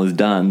channel is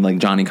done, like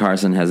Johnny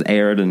Carson has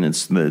aired and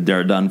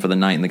they're done for the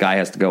night and the guy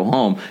has to go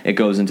home, it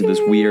goes into this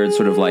weird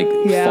sort of like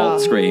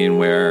fault screen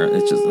where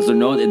it's just,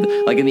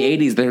 like in the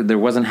 80s, there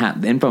wasn't,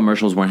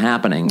 infomercials weren't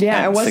happening. Yeah,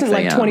 at it wasn't 6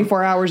 like a.m.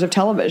 24 hours of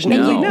television.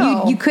 And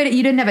No. you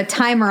didn't have a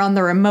timer on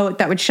the remote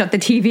that would shut the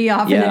TV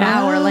off in an Yeah.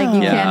 hour like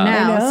you Yeah. can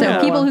now. I know. So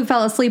Yeah. people who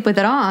fell asleep with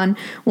it on,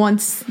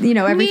 once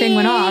everything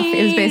went off,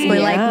 it was basically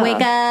like, wake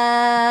up,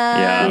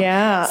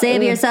 Yeah.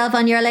 save yourself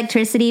on your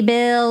electricity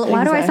bill.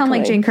 Why do I sound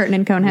like Exactly. Jane Curtin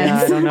in Coneheads?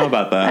 Yeah, I don't know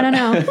about that. I don't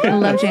know. I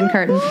love Jane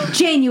Curtin.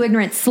 Jane, you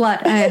ignorant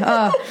slut.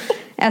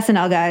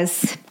 SNL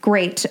guys,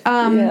 great.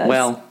 Yes.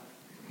 Well,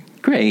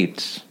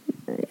 great.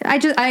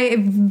 I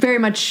very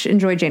much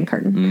enjoy Jane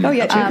Curtin. Oh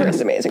yeah, Jane Curtin's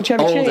amazing.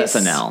 Chevy Old Chase.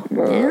 SNL.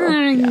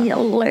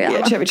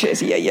 Yeah, Chevy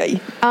Chase. Yeah.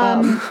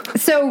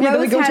 So Yeah, then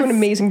we Rose go has to an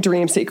amazing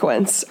dream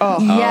sequence. Oh,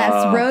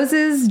 yes,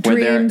 Rose's Where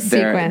dream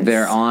sequence.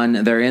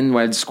 They're in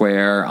Red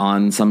Square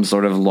on some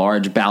sort of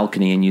large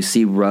balcony, and you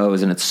see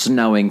Rose, and it's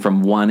snowing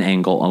from one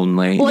angle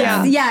only.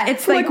 Well, Yeah.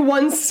 it's like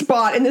one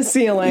spot in the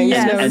ceiling.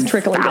 Yes. Snow is and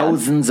trickling down.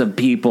 thousands of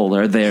people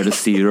are there to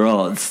see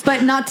Rose.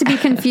 but not to be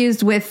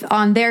confused with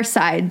on their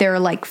side, there are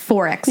like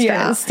 4 extras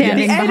Yeah,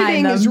 standing the behind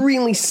editing them. is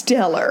really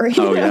stellar.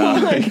 You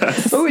know?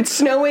 Oh, it's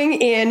snowing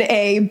in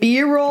a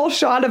B-roll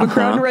shot of a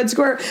crowd in Red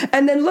Square,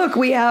 and then look,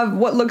 we have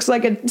what looks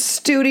like a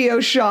studio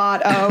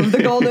shot of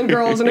the Golden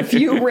Girls and a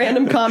few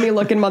random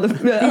commie-looking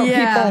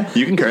Yeah. people.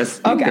 You can curse.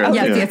 You Okay, can curse.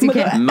 Yes, you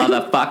can.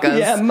 Motherfuckers.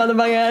 Yeah,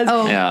 motherfuckers.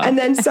 Oh, Yeah. And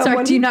then someone.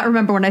 Sorry, do you not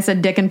remember when I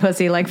said dick and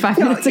pussy like 5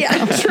 No, minutes ago?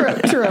 yeah,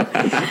 true.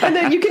 And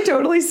then you can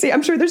totally see.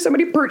 I'm sure there's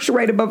somebody perched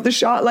right above the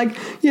shot, like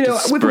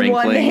Just with one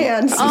sprinkling.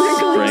 hand.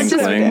 Oh, it's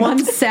just Sprinkling.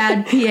 one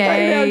sad PA.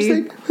 I know, it's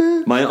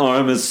like, My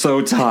arm is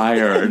so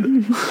tired.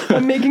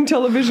 I'm making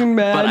television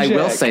magic. But I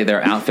will say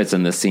their outfits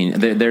in this scene,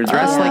 they're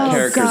dressed like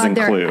characters God, in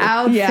their Clue.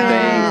 outfits.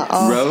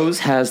 Yeah. Rose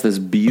has this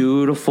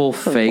beautiful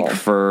fake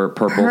fur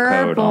purple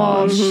coat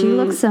on. She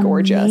looks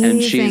Gorgeous. amazing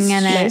And she's in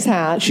it. nice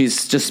hat.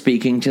 She's just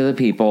speaking to the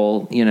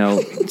people,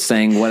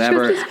 saying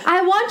whatever.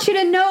 I want you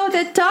to know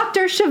that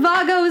Dr.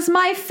 Zhivago is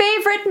my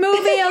favorite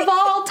movie of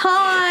all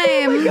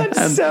time.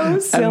 That's so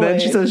silly. And then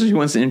she says she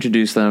wants to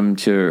introduce them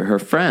to her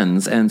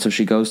friends, and so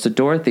she goes to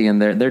Dorothy,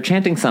 and they're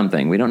chanting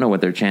something. We don't know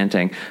what they're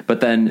chanting,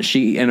 but then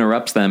she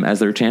interrupts them as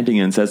they're chanting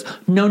and says,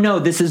 "No,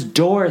 this is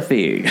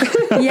Dorothy."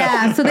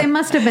 Yeah, so they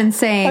must have been I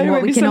saying know,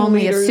 what we maybe can some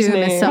only leader's assume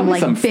is name. some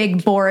like Some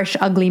big, boorish,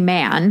 ugly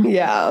man.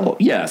 Yeah. Oh,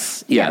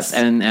 yes,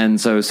 and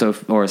so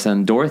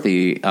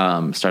Dorothy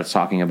starts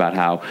talking about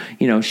how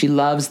she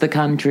loves the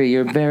country.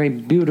 You're very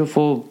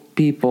beautiful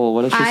people.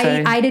 What does she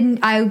say?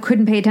 I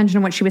couldn't pay attention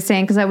to what she was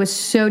saying because I was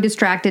so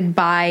distracted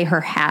by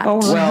her hat.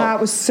 Oh, her hat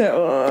was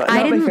so not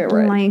I didn't my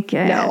favorite. like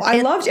it. No,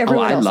 I loved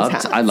everyone else's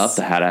hats. I loved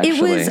the hat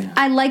actually.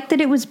 I liked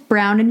that it was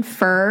brown and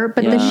fur,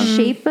 but the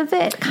shape of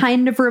it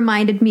kind of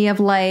reminded me of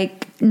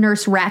like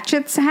Nurse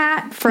Ratchet's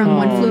hat from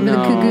One Flew Over the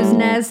Cuckoo's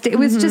Nest. It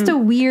was just a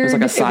weird. It was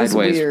like a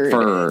sideways weird.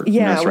 fur.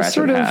 Yeah, Nurse it was Ratched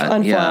sort of hat.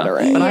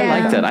 unflattering. But I Yeah.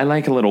 liked it. I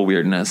like a little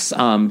weirdness.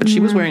 But she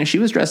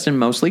was dressed in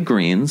mostly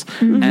greens,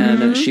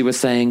 and she was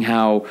saying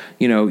how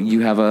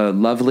you have a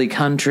lovely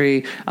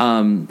country,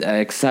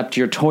 except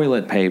your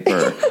toilet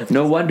paper.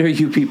 No wonder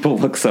you people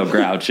look so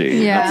grouchy.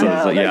 Yeah.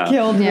 That's what- That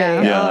killed me.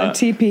 Yeah. Yeah.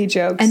 TP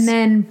jokes. And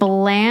then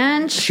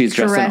Blanche, She's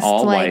dressed in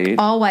all like white.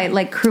 all white,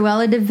 like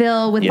Cruella de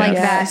Vil with like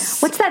Yes.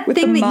 that. What's that With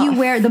thing the that you muff.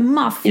 wear wear, the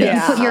muff that you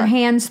Yeah. put your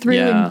hands through,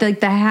 Yeah. and like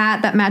the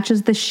hat that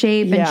matches the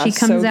shape. Yeah, And she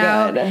comes so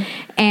out good.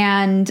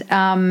 and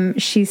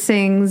she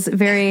sings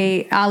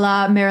very a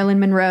la Marilyn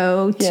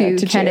Monroe to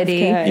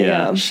Kennedy. JFK,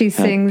 Yeah. She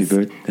sings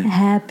birthday.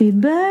 Happy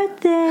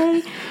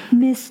birthday,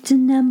 Mr.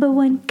 Number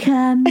One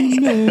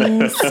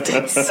Communist.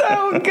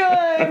 So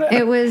good.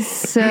 It was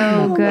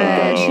so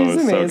good.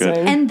 She's so good.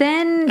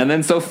 amazing. And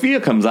then Sophia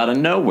comes out of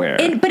nowhere.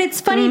 but it's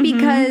funny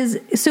because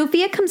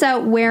Sophia comes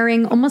out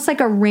wearing almost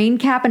like a rain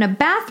cap and a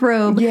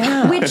bathrobe,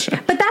 Yeah.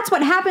 but that's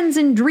what happens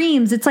in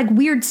dreams. It's like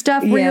weird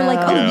stuff where you're like,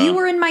 oh, Yeah. you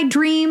were in my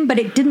dream, but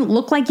it didn't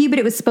look like you, but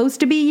it was supposed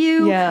to be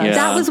you. Yeah. Yeah.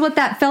 That was what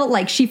that felt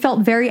like. She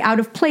felt very out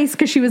of place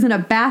because she was in a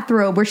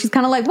bathrobe where she's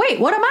kind of like, wait,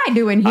 what am I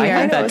doing here? I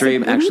had know, that it's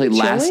dream like, actually ooh,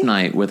 last chilly.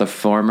 night with a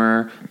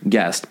former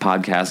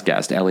podcast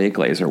guest, Elliot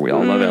Glazer. We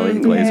all love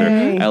Elliot Glazer.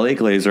 yay. Elliot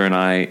Glazer and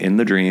I, in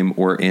the dream,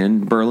 were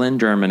in Berlin,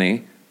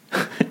 Germany,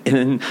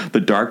 in the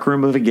dark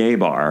room of a gay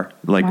bar,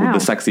 like Wow. the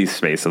sexy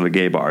space of a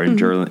gay bar in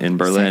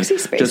Berlin, Sexy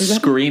space, just is that-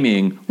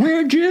 screaming,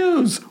 "We're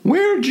Jews!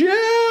 We're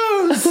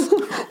Jews!"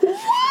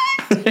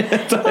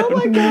 Oh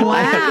my God.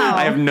 Wow.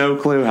 I have no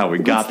clue how we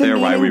got the there,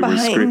 why we meaning were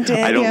screaming. behind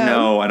it? I don't Yeah.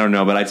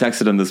 know. But I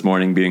texted him this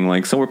morning being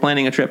like, "So we're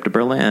planning a trip to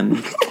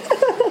Berlin."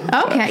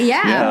 Okay,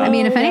 yeah. Yeah. I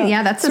mean, if anything,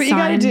 yeah, that's That's a what you sign.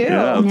 gotta do. Yeah,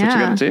 that's what you Yeah.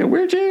 gotta do.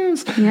 We're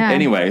Jews. Yeah.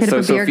 Anyway, Hit so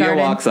up a beer Sophia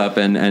garden. walks up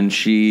and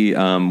she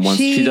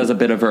she does a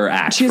bit of her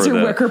act. She has for her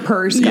the, wicker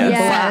purse.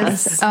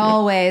 Yes,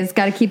 always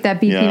got to keep that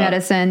BP Yeah.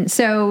 medicine.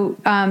 So,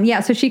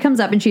 so she comes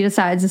up and she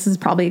decides this is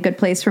probably a good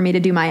place for me to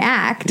do my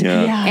act.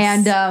 Yeah.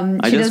 Yes. And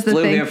I she just does the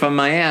flew thing. here from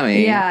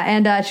Miami. Yeah,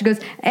 and she goes,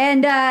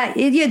 and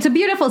it's a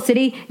beautiful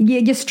city.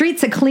 Your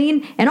streets are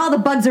clean, and all the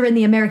bugs are in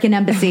the American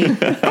embassy. I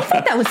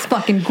think that was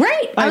fucking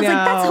great. I was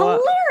like, that's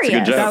know.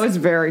 hilarious. joke. That was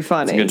very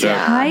funny. It's a good joke.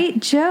 Yeah. Tight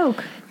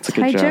joke. It's a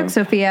good Tight joke,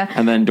 Sophia.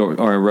 And then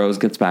Rose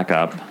gets back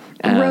up.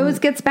 and- Rose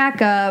gets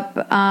back up.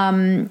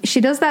 She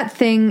does that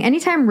thing.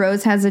 Anytime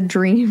Rose has a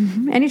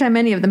dream, anytime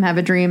any of them have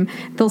a dream,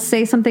 they'll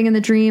say something in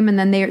the dream, and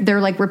then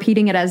they're like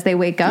repeating it as they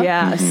wake up.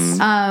 Yes.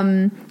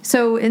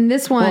 So in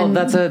this one, Well,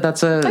 that's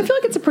a. I feel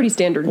like it's a pretty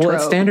standard trope. Well,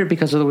 it's standard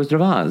because of the Wizard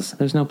of Oz.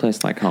 There's no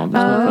place like home.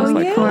 There's no place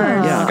like yeah.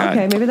 home. Yeah, God.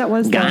 Okay, maybe that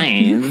was the-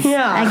 Guys.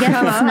 Yeah. I guess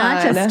come it's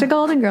not on. just a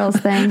Golden Girls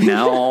thing.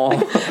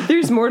 No.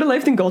 There's more to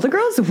life than Golden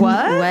Girls? What?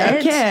 What?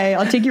 Okay,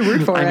 I'll take your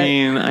word for I it.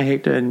 mean, I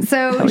hate to.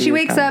 So tell she you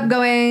wakes that. up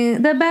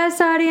going, the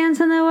best audience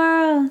in the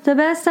world, the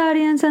best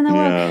audience in the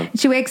Yeah. world.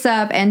 She wakes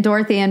up and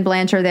Dorothy and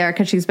Blanche are there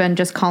because she's been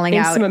just calling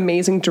In out. some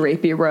amazing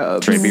drapey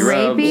robes. Drapey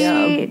robes.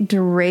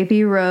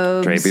 Drapey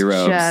robes. Drapey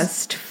robes.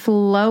 Just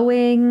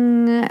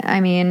flowing. I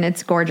mean,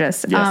 it's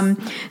gorgeous. Yes.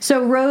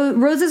 So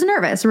Rose is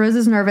nervous. Rose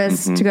is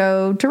nervous to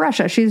go to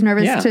Russia. She's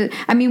nervous Yeah. to,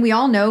 I mean, we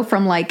all know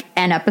from like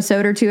an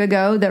episode or two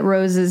ago that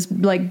Rose's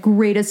like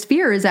greatest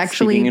fear is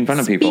actually Speaking in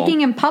front of people.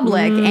 speaking in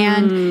public.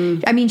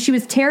 And I mean, she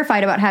was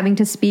terrified about having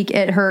to speak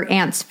at her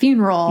aunt's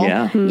funeral,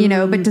 Yeah. you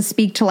know, but to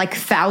speak to like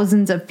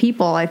thousands of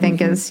people, I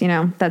think is, you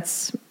know,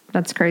 that's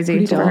crazy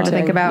Pretty for her to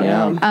think daunting. about.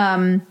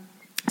 Yeah.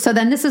 So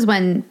then this is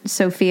when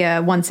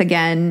Sophia once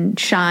again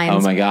shines. Oh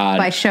my God.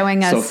 By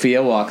showing us.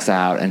 Sophia walks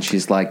out and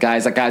she's like,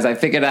 guys, I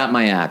figured out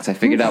my act. I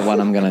figured out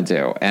what I'm going to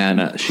do.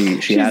 And she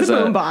has a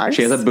a boombox.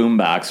 She has a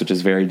boombox, which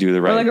is very do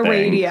the right Or like a thing.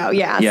 radio.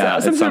 Yeah. Yeah,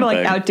 So, some it's sort of like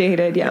something.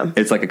 outdated. Yeah.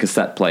 It's like a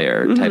cassette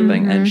player type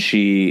thing. And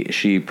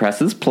she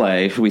presses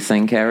play. Should we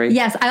sing, Carrie?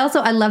 Yes,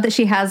 I love that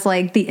she has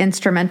like the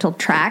instrumental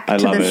track I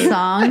to love the it.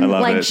 song. I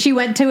love like it. she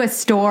went to a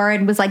store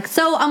and was like,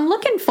 "So I'm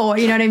looking for,"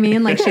 you know what I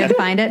mean? Like she had to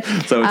find it.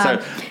 So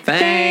it's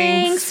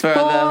thanks for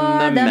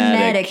the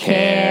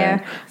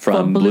Medicare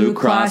from Blue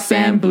Cross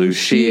and Blue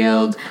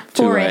Shield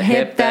to a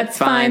hip that's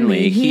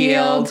finally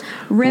healed.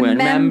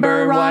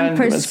 Remember on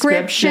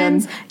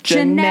prescriptions,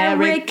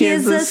 generic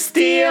is a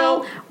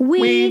steal.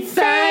 We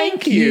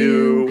thank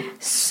you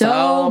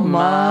so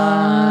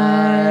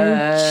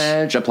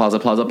much. Applause,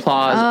 applause,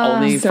 applause.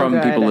 Only so from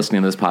good. people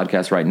listening to this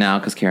podcast right now,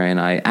 because Carrie and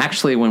I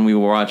actually, when we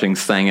were watching,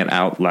 sang it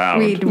out loud.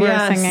 We were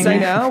Yes, singing I it.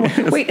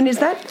 know. Wait, and is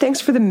that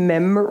Thanks for the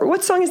Memory?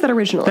 What song is that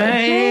originally?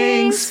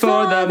 Thanks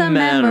for the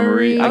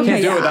memory. I Okay,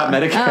 can't do it yeah. without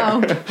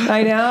Medicare. Oh,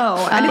 I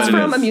know. And it's But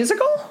it from is. a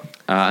musical?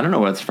 I don't know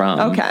what it's from.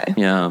 Okay.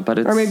 Yeah, but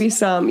it's. Or maybe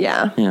some,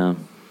 yeah. Yeah.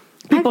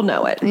 People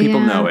know it. People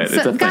know it. It's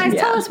a thing. Guys,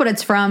 tell Yeah. us what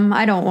it's from.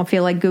 I don't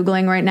feel like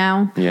Googling right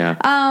now. Yeah.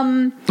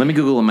 Let me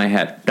Google in my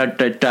head.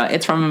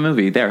 It's from a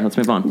movie. There, let's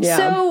move on. Yeah.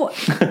 So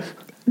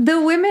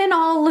the women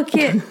all look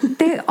at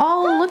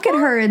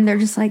her and they're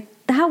just like,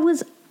 that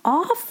was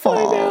awful.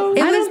 I know.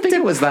 It I was don't think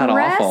it was that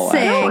awful. I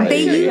depressing. don't They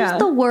think- used yeah.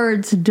 the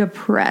words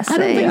depressing. I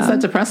don't think it's that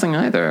depressing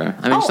either.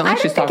 I mean, it's not like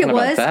I she's didn't think talking it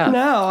about was. that.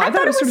 No, I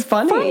thought it was sort of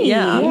funny.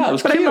 Yeah. Yeah, it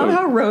was but cute. I love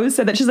how Rose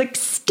said that. She's like,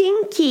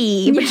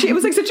 stinky. But it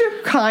was like such a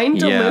kind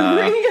Yeah,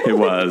 delivery. it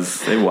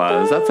was. It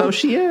was. That's how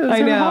she is. I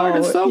Her know. heart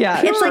is so Yeah.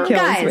 pure. It's like,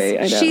 Kills me.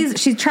 I guys, know.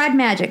 she's tried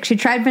magic. She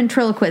tried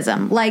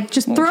ventriloquism. Like,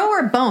 just throw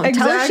her a bone.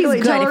 Tell her she's Exactly.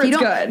 good. Tell her if you it's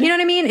don't, good. you know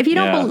what I mean? If you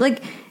don't Yeah.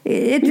 like,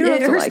 You don't have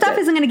to her like stuff it.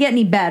 isn't going to get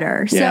any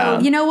better. So Yeah.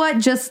 you know what?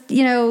 Just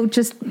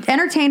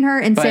entertain her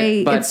and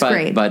say it's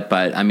great. But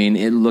I mean,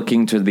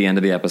 looking to the end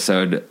of the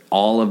episode,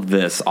 all of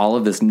this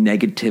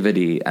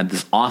negativity and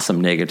this awesome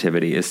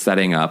negativity is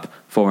setting up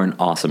for an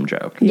awesome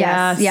joke.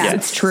 Yes, Yes,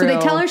 it's true. So they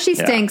tell her she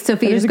stinks.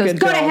 Sophia That is just a goes, good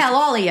 "Go to joke. hell,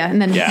 all of you,"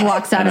 and then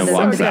walks out And of it the,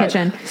 walks into the out.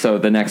 kitchen. So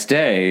the next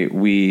day,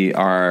 we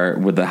are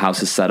where the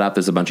house is set up.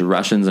 There's a bunch of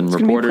Russians and gonna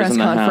be a reporters press in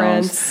the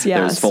conference, house.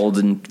 yes. There's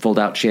fold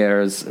out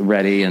chairs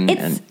ready,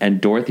 and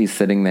Dorothy's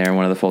sitting there in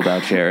one of the fold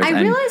out chairs. I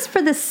and realized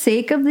for the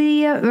sake of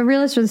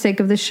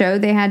the show,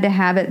 they had to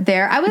have it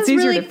there. I was It's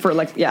easier really for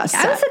like, yes.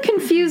 I was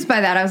confused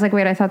by that. I was like,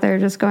 wait, I thought they were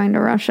just going to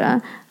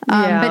Russia.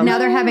 Yeah. But now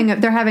they're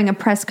having a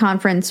press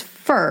conference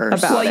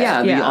first. About Well, it.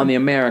 yeah, on the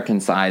American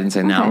side, and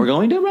say, now Okay. we're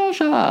going to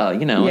Russia,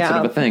 Yeah.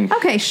 sort of a thing.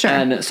 Okay, sure.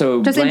 And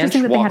so Just Blanche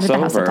interesting that they had walks it at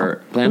the house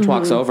over. Blanche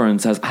walks over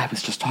and says, I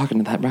was just talking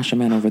to that Russian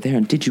man over there,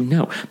 and did you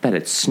know that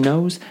it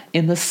snows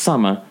in the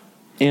summer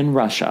in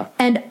Russia?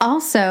 And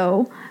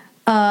also,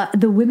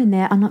 the women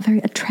there are not very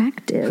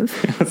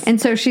attractive. And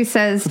so she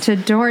says to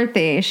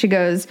Dorothy, she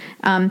goes,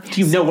 Do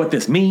you know what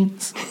this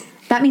means?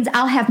 that means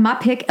I'll have my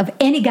pick of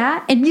any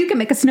guy, and you can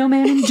make a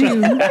snowman in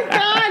June.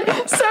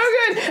 God, so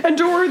good. And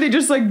Dorothy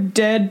just like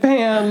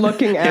deadpan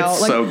looking out.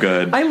 It's like, so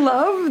good. I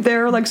love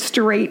their like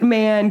straight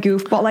man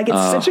goofball. Like it's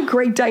such a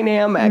great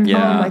dynamic. Yeah.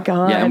 Oh my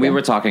God. Yeah, and we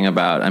were talking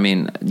about, I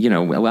mean, I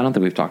don't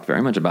think we've talked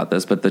very much about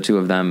this, but the two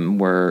of them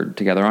were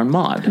together on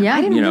Maude. Yeah.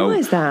 I didn't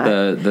realize that.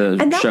 The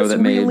And that show was that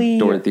made really-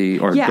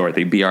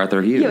 Dorothy, B.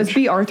 Arthur huge. Yeah, it was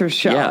B. Arthur's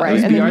show, Yeah, right? it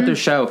was And B. then- Arthur's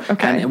show.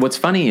 Okay. And what's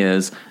funny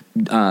is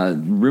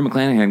Rue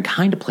McClanahan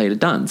kind of played a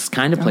dunce,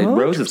 kind of played Oh,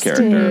 Rose's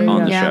interesting. character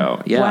on the Yeah.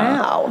 show. Yeah.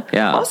 Wow.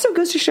 Yeah. Also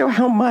goes to show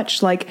how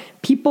much like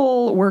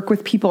people work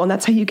with people, and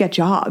that's how you get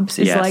jobs.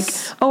 It's Yes.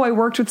 like, oh, I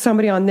worked with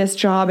somebody on this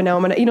job, and now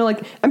I'm gonna,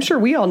 like I'm sure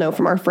we all know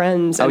from our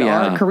friends and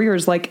our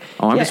careers. Like,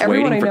 I'm yeah, just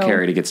everyone waiting for I know-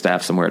 Carrie to get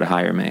staff somewhere to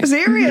hire me.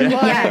 Serious?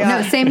 Yeah,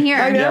 no, same here.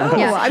 I know.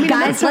 Yeah. I mean,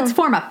 guys, that's how- let's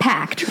form a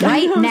pact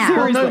right know, now.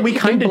 seriously. No, we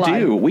kind of blood.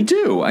 do. We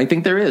do. I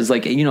think there is.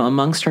 Like,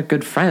 amongst our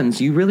good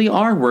friends, you really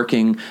are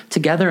working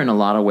together in a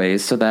lot of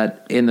ways so that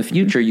in the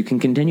future you can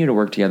continue to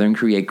work together and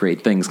create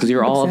great things because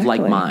you're all of like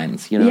Exactly.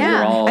 minds. Yeah.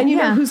 You're all. And you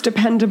know Yeah. who's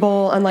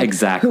dependable and like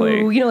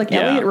Exactly. who, like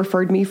Yeah. Elliot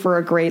referred me for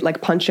a great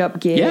like punch up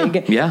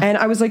gig. Yeah. And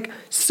I was like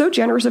so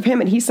generous of him,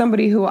 and he's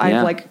somebody who I've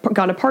Yeah. like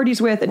gone to parties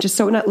with, and just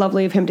so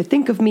lovely of him to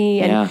think of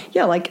me. And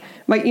like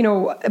my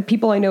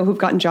people I know who've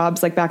gotten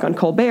jobs like back on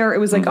Colbert, it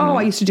was like, oh,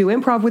 I used to do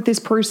improv with this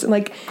person.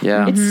 Like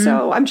Yeah. it's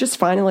so I'm just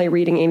finally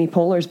reading Amy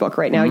Poehler's book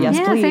right now. Yes,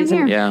 Yeah, please. same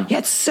here. And Yeah.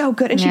 it's so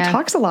good. And she Yeah.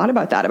 talks a lot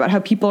about that, about how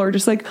people are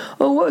just like,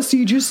 oh, what? So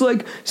you just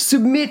like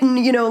submit and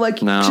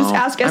like No. just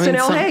ask I mean,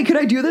 SNL, hey, could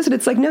I do this? And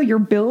it's like, no, you're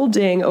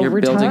building over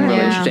You're building time. a Yeah.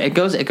 relationship.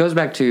 It goes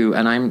back to,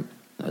 and I'm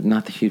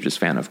not the hugest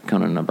fan of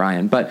Conan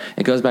O'Brien, but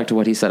it goes back to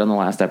what he said on the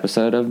last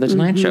episode of The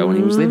Tonight Show when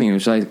he was leaving. He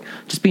was like,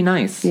 just be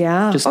nice.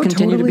 Yeah. Just Oh,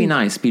 continue to totally. be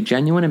nice. Be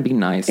genuine and be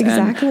nice.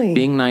 Exactly. And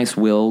being nice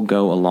will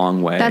go a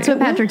long way. That's what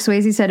Patrick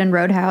Swayze said in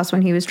Roadhouse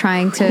when he was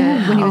trying to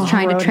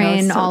Roadhouse,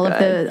 train so all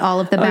good.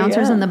 of the Oh,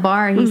 bouncers yeah. in the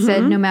bar. He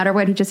said no matter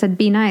what, he just said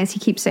be nice. He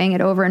keeps saying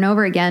it over and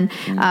over again.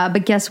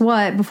 But guess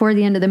what? Before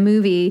the end of the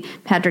movie,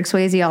 Patrick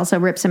Swayze also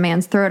rips a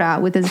man's throat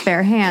out with his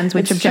bare hands,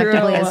 which It's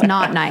objectively true. is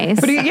not nice.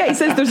 But he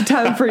says there's a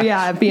time for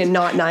being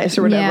not nice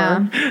or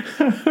whatever.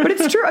 Yeah. But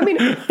it's true. I mean,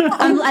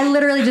 I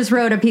literally just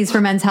wrote a piece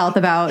for Men's Health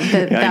about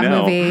that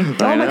movie. oh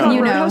my God, You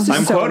know. Roadhouse is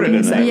I'm so quoted in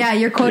amazing. that. Yeah,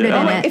 you're quoted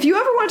Yeah. in Oh my- it. if you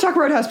ever want to talk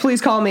Roadhouse,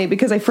 please call me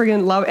because I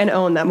friggin' love and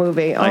own that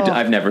movie. Oh,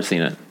 I've never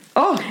seen it.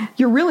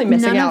 you're really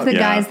missing None out. of the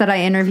Yeah. guys that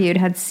I interviewed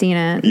had seen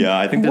it. Yeah,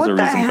 I think there's What a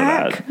the reason for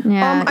heck? that.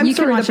 Yeah, I'm you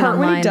can sorry. watch The it part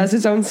when he online. does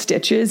his own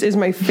stitches is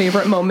my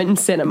favorite moment in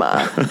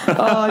cinema.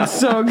 Oh, it's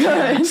so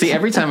good. See,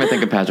 every time I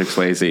think of Patrick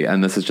Swayze,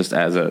 and this is just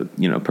as a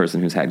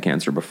person who's had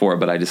cancer before,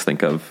 but I just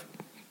think of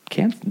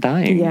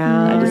dying.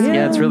 Yeah,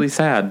 yeah. it's really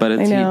sad. But I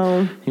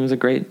know. he was a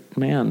great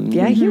man.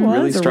 Yeah, he was really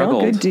a real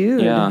struggled. good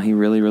dude. Yeah, he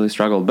really, really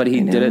struggled, but he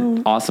did know.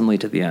 it awesomely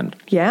to the end.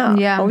 Yeah,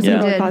 Yeah, always he a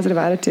really did. positive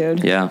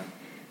attitude. Yeah.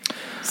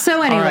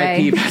 So anyway,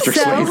 R.I.P. Patrick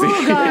Swayze.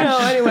 oh gosh.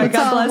 No, anyway, Let's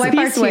God all bless wipe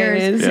Peace our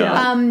tears. Ways.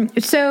 Yeah.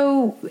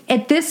 So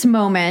at this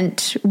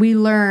moment, we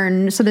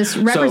learn. So this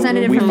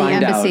representative so we from the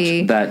find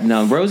embassy. out that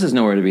no, Rose is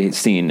nowhere to be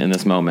seen in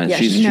this moment. Yeah,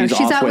 she's she's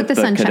off out with the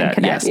Sunshine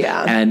Cadet. Yes.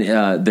 Yeah.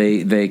 And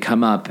they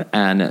come up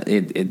and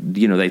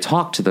they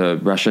talk to the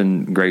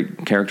Russian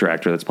great character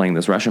actor that's playing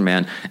this Russian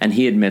man, and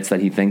he admits that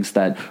he thinks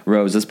that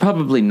Rose is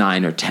probably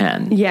 9 or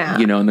 10. Yeah.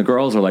 And the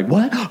girls are like,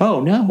 "What?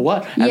 Oh no,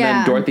 what?" And Yeah.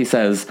 then Dorothy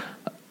says,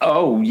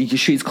 "Oh,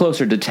 she's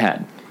closer to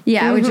 10."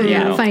 Yeah, which is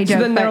a funny joke.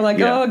 So then they're but- like,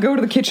 Yeah. "Oh, go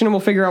to the kitchen and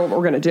we'll figure out what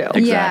we're going to do."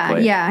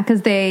 Exactly. Yeah,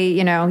 because they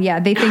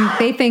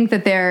think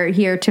that they're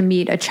here to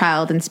meet a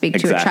child and speak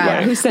to a Exactly.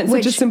 child. Who sent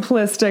which, such a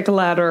simplistic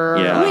letter?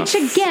 Yeah. which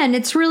again,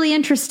 it's really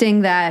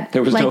interesting that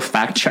There was no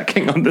fact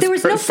checking on this. There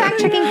was no person. fact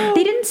checking.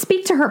 They didn't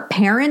speak to her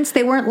parents.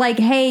 They weren't like,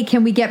 "Hey,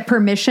 can we get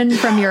permission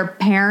from your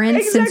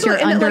parents since you're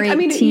And, under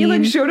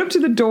 18?" he showed up to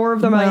the door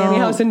of the Miami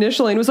house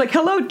initially and was like,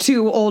 "Hello,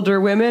 two older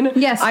women.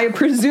 Yes. I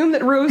presume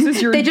that Rose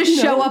is your." They just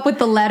show up with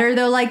the letter.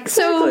 They're like,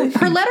 "So So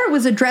her letter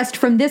was addressed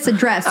from this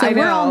address. So I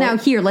we're all know. now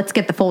here. Let's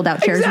get the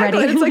fold-out chairs Exactly.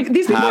 ready. It's like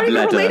these people aren't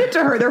even letter. related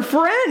to her. They're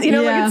friends. You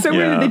know, Yeah. like it's so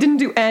weird Yeah. that they didn't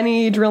do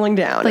any drilling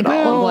down Like,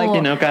 at all. oh, Like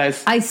You know,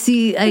 guys. I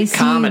see.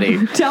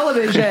 Comedy.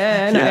 television.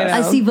 Yes.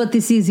 I see what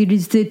this is. It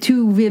is the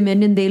two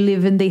women, and they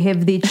live and they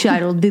have the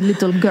child, the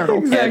little girl.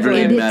 Exactly.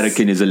 Every It is-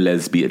 American is a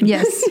lesbian.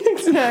 Yes.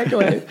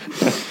 Exactly.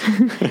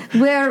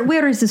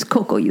 Where is this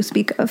Coco you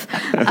speak of?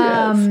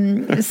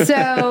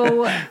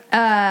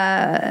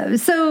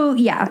 So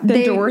yeah.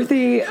 Then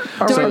Dorothy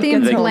Dorothy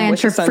and gets home Blanche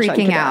with the are Sunshine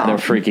freaking Cadet. out. They're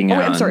freaking Oh,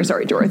 out. I'm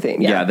sorry, Dorothy.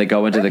 Yeah, they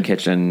go into the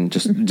kitchen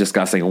just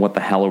discussing what the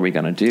hell are we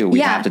going to do? We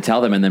Yeah. have to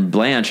tell them. And then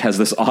Blanche has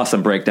this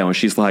awesome breakdown where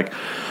she's like,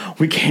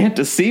 we can't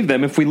deceive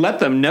them. If we let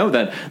them know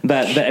that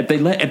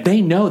if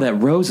they know that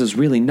Rose is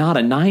really not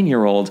a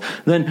 9-year-old,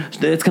 then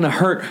it's going to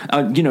hurt.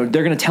 They're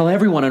going to tell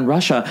everyone in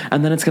Russia,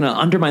 and then it's going to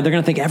undermine. They're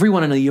going to think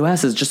everyone in the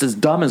U.S. is just as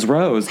dumb as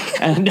Rose.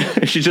 And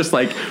she's just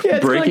like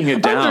It's breaking gonna,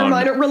 it down.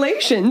 Undermine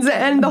relations,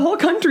 and the whole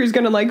country's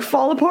going to like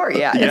fall apart.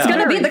 Yeah, Yeah. It's going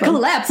to be the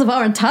collapse of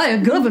our entire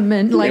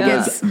government. Like It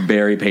was it's.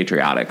 very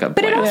patriotic of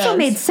But it Blanche. also Yes.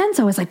 made sense.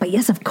 I was like, but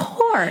yes, of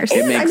course.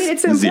 It makes I mean,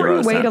 it's an zero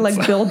important way to sense.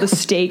 like build the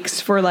stakes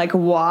for like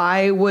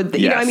why would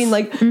you know? I Yes. mean,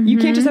 like you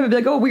can't just have it be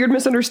like, oh, weird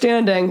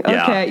misunderstanding.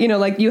 Yeah. Okay,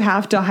 like you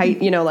have to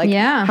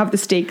have the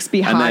stakes be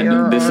And higher.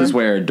 then this is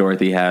where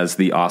Dorothy has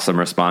the awesome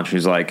response.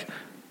 She's like,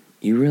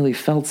 you really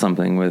felt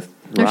something with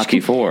Rocky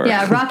IV.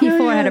 Yeah, Rocky IV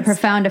had a Yes.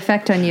 profound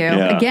effect on you.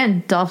 Yeah.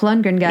 Again, Dolph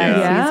Lundgren, guys.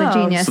 Yeah. He's a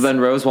genius. So then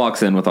Rose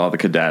walks in with all the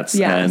cadets,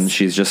 Yes. and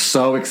she's just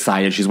so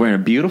excited. She's wearing a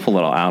beautiful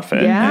little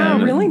outfit. Yeah,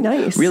 and really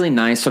nice. Really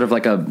nice, sort of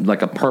like a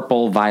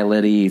purple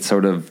violet-y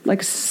sort of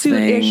Like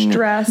suit-ish thing.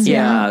 dress,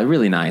 Yeah, yeah.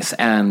 really nice.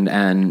 And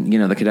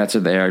the cadets are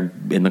there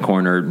in the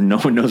corner. No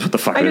one knows what the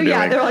fuck I know, they're yeah,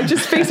 doing. they're like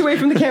just face away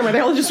from the camera. They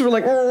all just were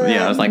like,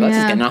 Yeah, I was like, let's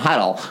just Yeah. get in a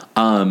huddle.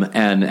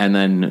 And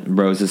then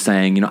Rose is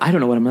saying, I don't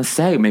know what I'm going to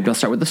say. Maybe I'll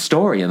start with the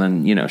story. And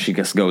then, she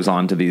just goes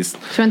on to these.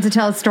 She wants to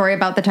tell a story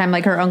about the time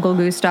like her uncle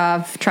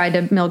Gustav tried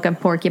to milk a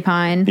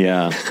porcupine.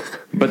 Yeah.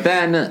 But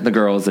then the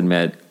girls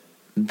admit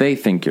they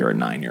think you're a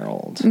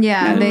 9-year-old.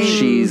 Yeah, And they-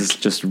 she's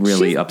just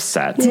really She's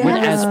upset.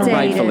 devastated. As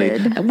rightfully.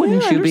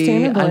 Wouldn't you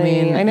be? I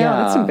mean, I know,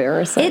 yeah. that's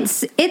embarrassing.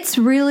 It's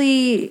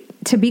really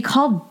to be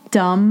called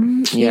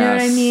dumb. You know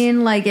what I Yes.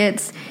 mean? Like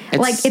it's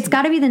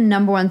got to be the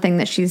number one thing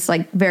that she's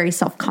like very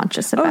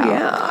self-conscious about. Oh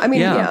yeah, I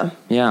mean, Yeah.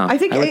 Yeah, I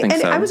think, I would think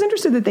and so. I was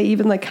interested that they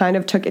even like kind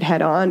of took it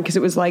head on because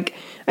it was like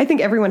I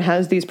think everyone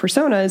has these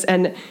personas,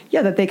 and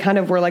yeah, that they kind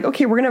of were like,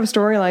 okay, we're gonna have a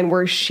storyline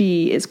where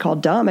she is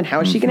called dumb, and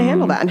how is she gonna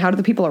handle that, and how do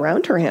the people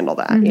around her handle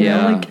that? You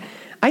Yeah. know, like.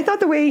 I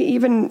thought the way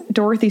even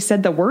Dorothy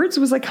said the words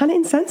was like kind of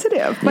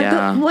insensitive. But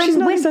Yeah. she's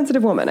not a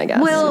sensitive woman, I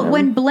guess. Well,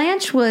 when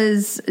Blanche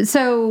was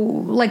so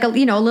like a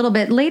little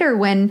bit later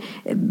when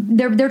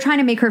they're trying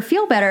to make her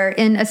feel better,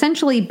 and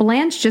essentially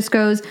Blanche just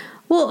goes,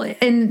 well,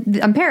 and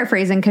I'm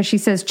paraphrasing because she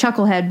says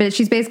chucklehead, but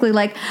she's basically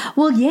like,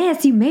 well,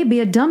 yes, you may be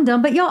a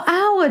dum-dum, but you're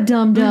our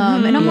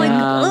dum-dum. And I'm like,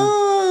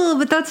 oh,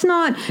 but that's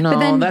not. No, but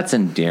then, that's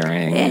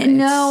endearing.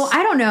 no,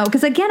 I don't know.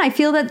 Because again, I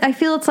feel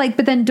it's like,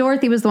 but then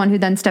Dorothy was the one who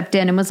then stepped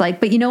in and was like,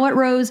 but you know what,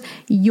 Rose,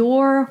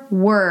 your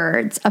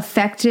words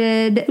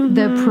affected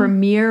the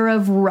premiere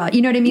of,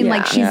 you know what I mean? Yeah.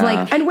 Like she's Yeah.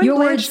 like, and when your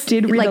Blanche words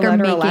did read like the are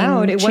letter making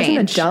aloud, it wasn't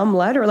change. a dumb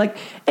letter. Like,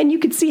 and you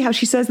could see how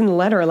she says in the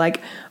letter, like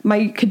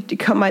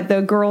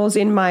the girls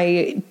in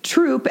my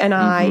troop and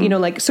I,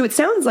 like, so it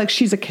sounds like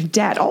she's a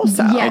cadet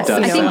also. Yes, It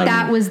does I think sound-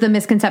 that was the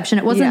misconception.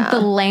 It wasn't Yeah.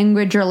 the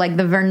language or like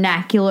the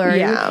vernacular.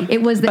 Yeah.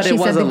 It was that But she it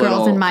was said the a girls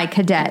little- in my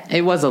cadet.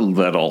 It was a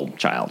little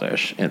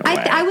childish in a way.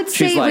 I would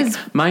say She's it like, was-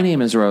 my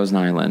name is Rose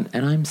Nyland,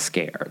 and I'm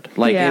scared.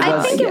 Like, Yeah. it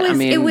was, I think it was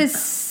mean, it was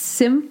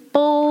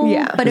simple,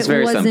 Yeah. but it's it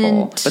very wasn't.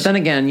 simple. But then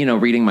again,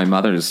 reading my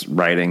mother's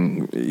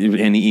writing,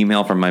 any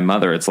email from my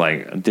mother, it's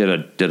like, did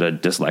a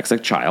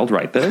dyslexic child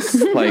write this?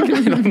 Like,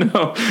 I don't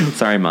know.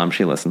 Sorry, Mom,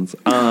 she listens.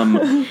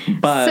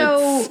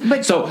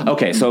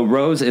 So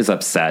Rose is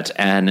upset,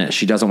 and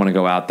she doesn't want to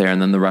go out there.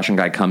 And then the Russian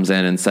guy comes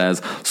in and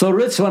says, "So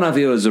which one of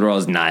you is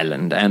Rose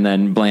Nyland?" And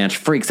then Blanche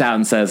freaks out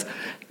and says,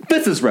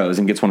 "This is Rose,"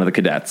 and gets one of the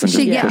cadets and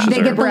just pushes they her.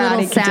 get the little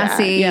Bratty cadet.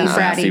 sassy, Yeah.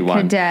 Sassy bratty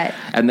one. cadet.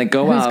 And they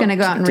go who's out, gonna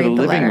go out and to the read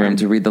the living letter. room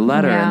to read the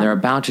letter, Yeah. and they're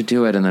about to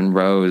do it. And then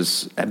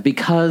Rose,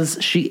 because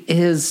she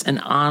is an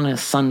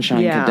honest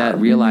sunshine Yeah. cadet,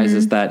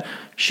 realizes that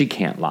she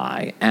can't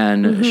lie.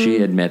 And she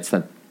admits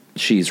that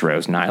she's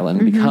Rose Nyland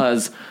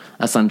because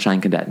a sunshine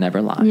cadet never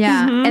lies.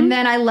 Yeah. And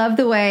then I love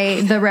the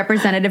way the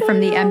representative from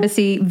the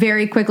embassy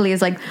very quickly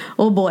is like,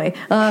 oh boy,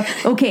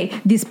 okay,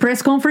 this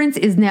press conference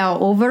is now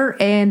over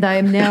and I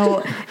am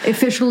now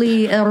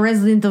officially a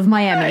resident of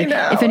Miami.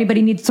 If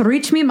anybody needs to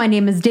reach me, my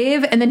name is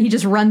Dave. And then he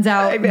just runs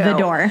out the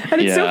door. And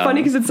it's so Yeah.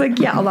 funny because it's like,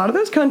 yeah, a lot of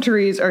those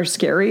countries are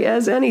scary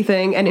as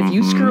anything. And if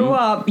you screw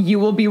up, you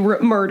will be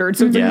murdered.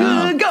 So it's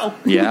Yeah. like, go.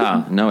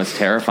 Yeah. No, it's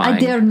terrifying. I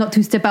dare not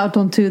to step out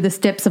onto the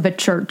steps of a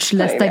church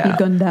lest I be know.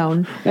 gunned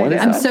down. What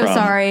is I'm that so from?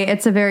 sorry.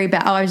 It's a very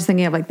bad. Oh, I was just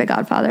thinking of like The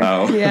Godfather.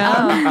 Oh.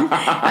 Yeah.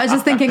 I was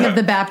just thinking of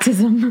the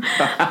baptism.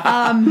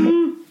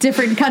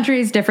 different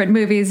countries, different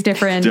movies,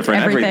 different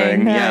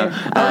everything. Yeah.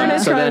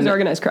 Organized crime is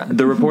organized crime.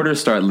 The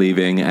reporters start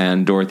leaving,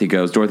 and Dorothy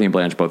and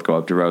Blanche both go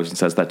up to Rose and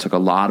says, that took a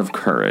lot of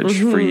courage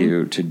for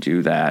you to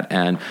do that.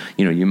 And,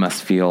 you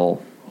must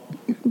feel...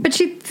 But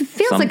she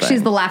feels like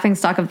she's the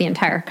laughingstock of the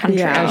entire country.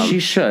 Yeah. She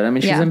should. I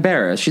mean, she's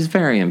embarrassed. She's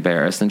very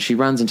embarrassed, and she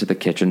runs into the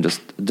kitchen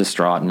just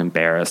distraught and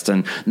embarrassed.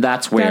 And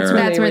that's where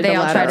they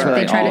all try to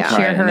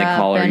cheer her and they up.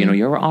 call her,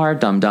 you're our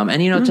dum-dum.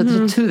 And,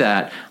 to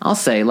that, I'll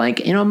say,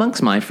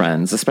 amongst my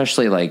friends,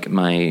 especially,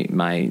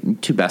 my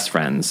two best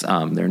friends,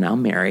 they're now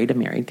married, a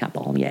married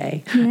couple,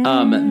 yay.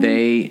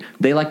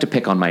 They like to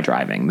pick on my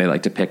driving. They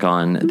like to pick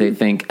on, they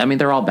think,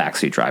 they're all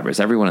backseat drivers.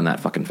 Everyone in that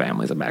fucking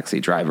family is a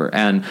backseat driver.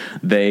 And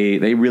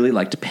they really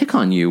like to pick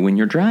on you when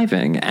you're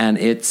driving, and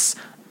it's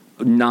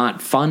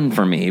not fun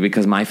for me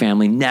because my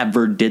family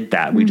never did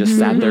that. We just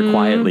sat there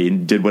quietly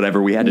and did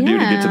whatever we had to do to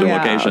get to the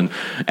location.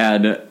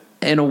 And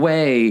in a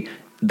way,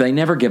 they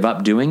never give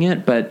up doing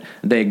it, but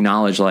they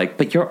acknowledge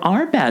but you're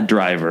our bad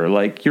driver.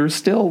 We're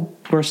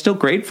still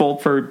grateful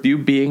for you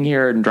being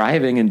here and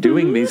driving and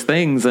doing these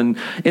things. And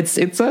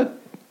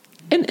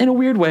in a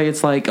weird way,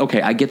 it's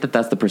okay, I get that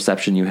that's the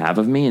perception you have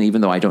of me, and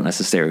even though I don't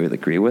necessarily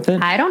agree with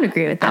it. I don't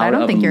agree with that. I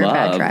don't think you're a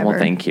bad driver. Well,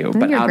 thank you.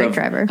 But you're a great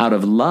driver. Out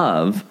of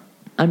love,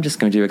 I'm just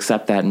going to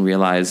accept that and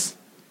realize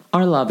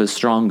our love is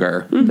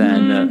stronger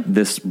than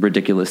this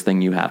ridiculous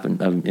thing you have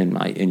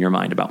in your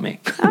mind about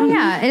me. Oh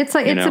yeah, it's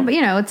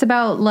it's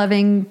about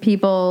loving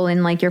people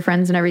and your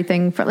friends and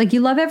everything. You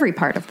love every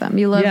part of them.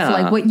 You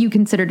love what you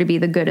consider to be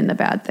the good and the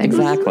bad things.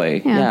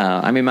 Exactly. Yeah.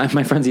 I mean, my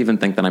friends even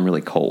think that I'm really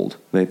cold.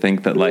 They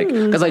think that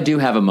because I do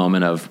have a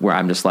moment of where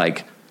I'm just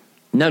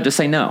no, just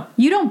say no.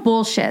 You don't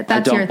bullshit.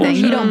 That's your thing.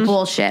 You don't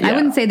bullshit. Yeah. I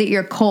wouldn't say that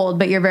you're cold,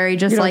 but you're very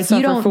just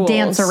you don't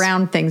dance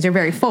around things. You're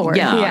very forward.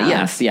 Yeah.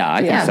 Yes. Yeah.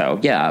 I think so.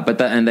 Yeah. But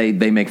and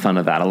they make fun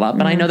of that a lot.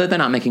 But I know that they're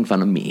not making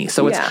fun of me.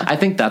 So I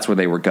think that's where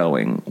they were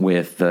going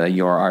with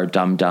you're our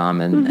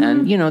dum-dum.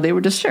 And they were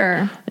just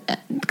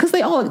because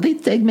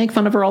they make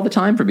fun of her all the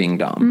time for being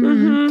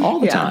dumb. All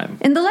the time.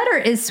 And the letter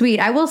is sweet.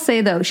 I will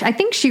say though, I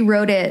think she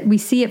wrote it. We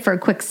see it for a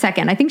quick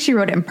second. I think she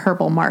wrote it in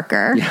purple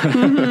marker,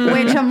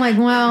 which I'm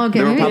well,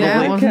 okay, maybe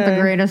that wasn't the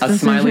greatest. A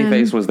smiley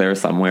face was there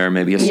somewhere,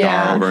 maybe a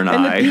star over an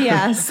eye. And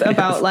the PS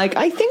about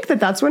I think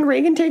that's when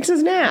Reagan takes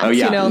his naps. Oh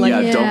yeah,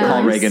 Don't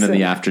call Reagan in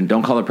the afternoon.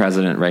 Don't call the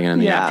president Reagan in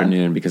the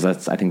afternoon because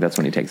I think that's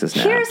when he takes his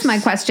naps. Here's my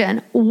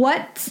question: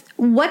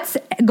 What's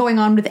going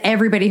on with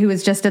everybody who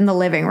was just in the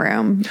living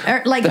room?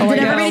 Did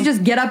everybody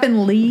just get up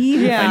and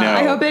leave? Yeah,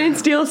 I hope they didn't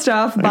steal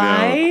stuff.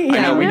 Bye.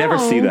 I know. We never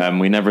see them.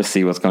 We never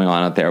see what's going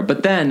on out there.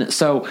 But then,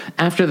 so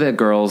after the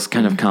girls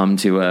kind of come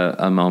to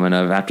a moment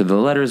of after the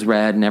letter's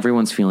read and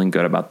everyone's feeling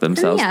good about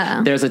themselves,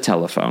 there's a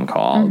telephone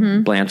call.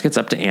 Blanche gets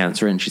up to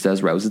answer and she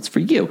says, "Rose, it's for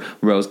you."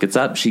 Rose gets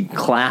up. She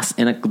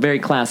in a very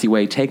classy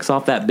way takes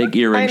off that big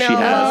earring she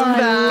has,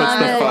 puts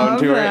the phone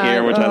to her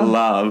ear, which I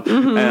love,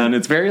 and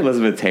it's very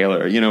Elizabeth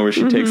Taylor, where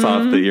she takes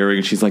off the earring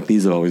and she's like,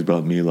 "These have always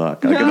brought me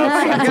luck." That's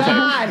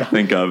what I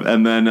think of.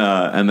 And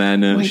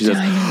then she says,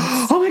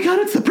 "Oh my God,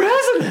 it's the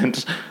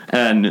president!"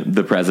 And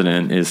the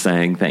president is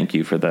saying, "Thank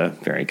you for the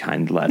very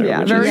kind letter."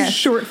 Yeah, very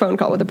short phone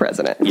call with the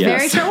president. Yes.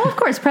 Very short. Well, of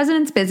course,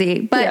 president's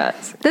busy. But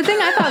the thing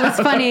I thought was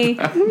funny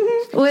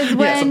was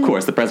when... Yes, of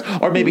course, the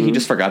president. Or maybe he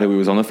just forgot who he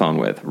was on the phone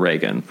with,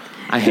 Reagan.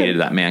 I hated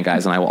that man,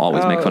 guys, and I will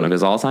always make fun of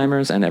his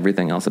Alzheimer's and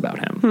everything else about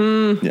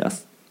him.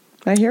 Yes.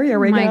 I hear you,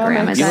 Reagan. My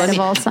grandma died of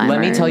Alzheimer's. Let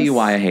me tell you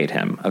why I hate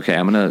him. Okay,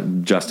 I'm going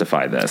to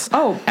justify this.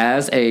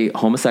 As a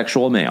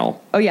homosexual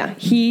male.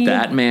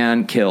 That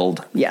man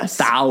killed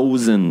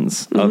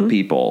thousands of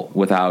people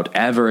without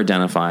ever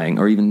identifying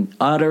or even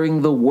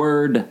uttering the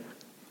word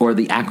or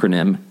the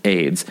acronym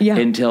AIDS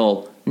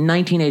until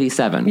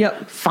 1987.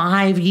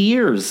 5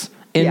 years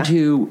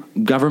into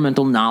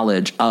governmental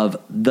knowledge of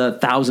the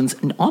thousands,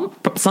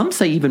 some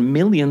say even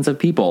millions of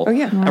people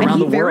around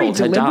the world had died. He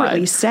very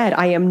deliberately said,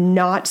 "I am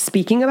not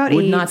speaking about AIDS.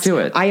 Would not do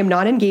it. I am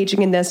not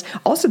engaging in this."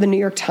 Also, the New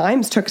York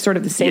Times took sort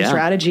of the same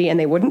strategy, and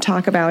they wouldn't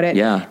talk about it.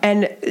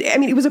 And I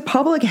mean, it was a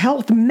public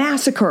health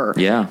massacre.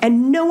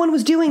 And no one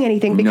was doing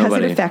anything because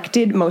it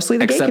affected mostly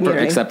the gay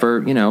community. Except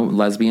for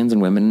lesbians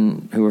and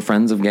women who were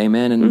friends of gay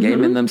men, and gay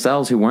men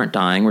themselves who weren't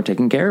dying were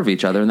taking care of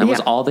each other, and that was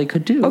all they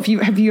could do.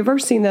 Have you ever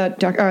seen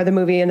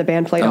the movie and the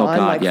band played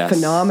on?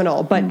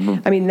 Phenomenal. But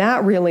I mean,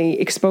 that really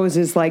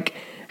exposes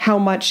how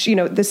much,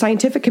 the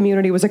scientific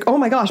community was like, "Oh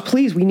my gosh,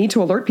 please, we need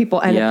to alert people."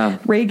 And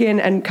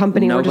Reagan and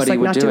company were just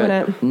not doing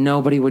it.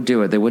 Nobody would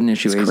do it. They wouldn't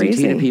issue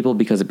AZT to people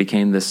because it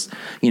became this,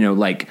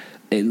 like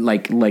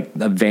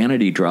a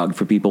vanity drug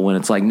for people when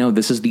it's no,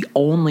 this is the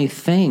only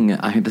thing.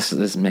 This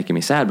is making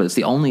me sad, but it's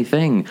the only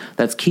thing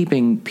that's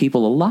keeping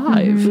people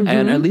alive,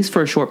 and at least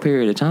for a short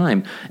period of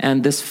time.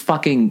 And this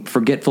fucking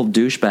forgetful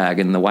douchebag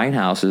in the White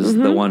House is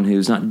the one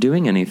who's not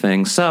doing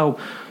anything. So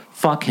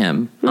fuck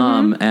him.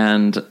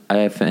 And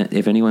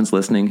if anyone's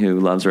listening who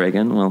loves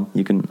Reagan, well,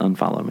 you can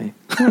unfollow me.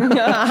 Do we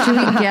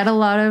get a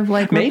lot of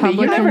like Maybe.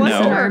 You Republicans? never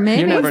know. Or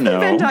maybe You never What's the know.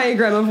 Venn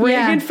diagram of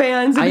Reagan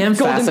fans and I am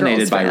Golden fascinated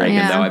Girls by fans? Reagan,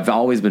 Yeah. though. I've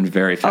always been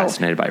very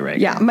fascinated by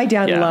Reagan. Yeah, my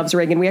dad Yeah. loves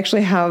Reagan. We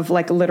actually have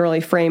like literally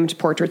framed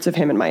portraits of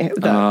him in my dad's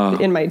God,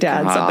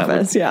 that would-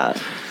 office. Yeah.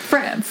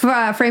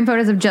 Frame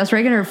photos of just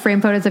Reagan or frame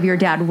photos of your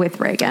dad with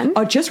Reagan?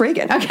 Oh, just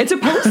Reagan. It's a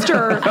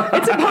poster.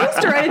 It's a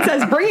poster, and it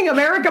says "Bringing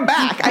America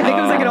Back." I think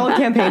it was like an old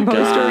campaign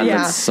poster. God, yeah.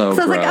 that's so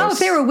So I was like, oh, gross. if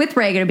they were with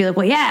Reagan, it'd be like,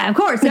 well, yeah, of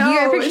course. If you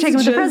get a picture it's taken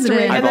with the just president.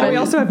 Reagan. And then we But-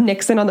 also have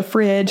Nixon on the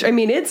fridge. I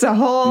mean, it's a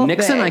whole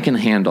Nixon thing. I can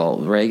handle.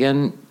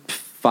 Reagan,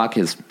 fuck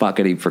his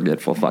fuckety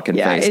forgetful fucking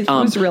Yeah, face. it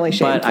was really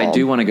But I shameful.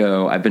 do want to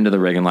go. I've been to the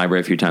Reagan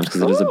Library a few times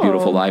because it is a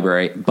beautiful Ooh.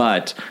 library.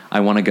 But I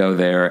want to go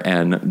there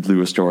and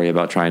do a story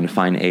about trying to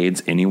find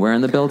AIDS anywhere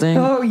in the building.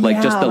 Oh, Like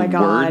yeah, just the my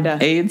God.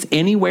 word AIDS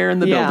anywhere in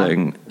the Yeah.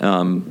 building.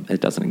 It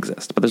doesn't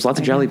exist. But there's lots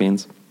of jelly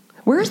beans.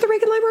 Where's the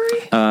Reagan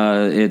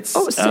Library? It's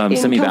Oh, in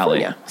Simi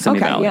Valley. California. Simi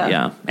Okay, Valley, yeah.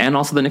 yeah. And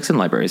also the Nixon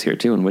Library is here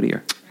too in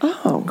Whittier.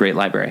 Oh. Great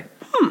library.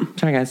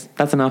 Sorry, guys.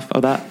 That's enough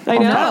of that. I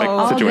know. off-topic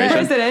All good. situation.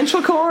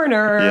 Presidential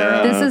corner.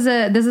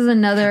 Yeah. This is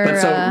another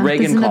But so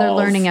Reagan this is another calls.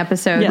 learning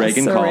episode. Yes.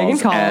 Reagan so calls, Reagan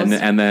calls.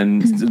 and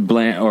then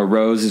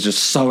Rose is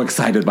just so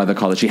excited by the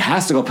call that she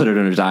has to go put it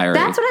in her diary.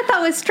 That's what I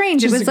thought was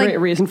strange. Which It is was a like great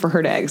reason for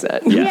her to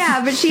exit. Yes.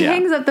 yeah, but she Yeah.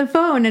 hangs up the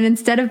phone, and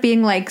instead of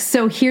being like,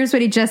 "So here's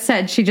what he just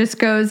said," she just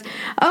goes,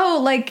 "Oh,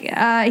 like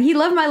he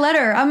loved my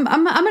letter. I'm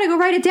gonna go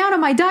write it down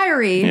on my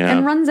diary," Yeah.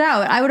 and runs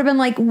out. I would have been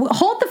like,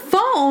 "Hold the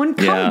phone,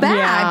 come Yeah. back.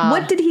 Yeah.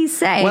 What did he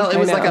say?" Well, it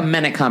was I like know. a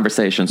minute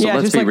conversation, so Yeah,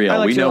 let's just be like, I real.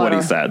 liked We your know what he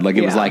letter. said. Like,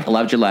 it was Yeah. like,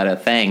 loved your letter,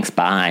 thanks,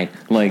 bye.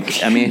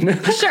 Like, I mean,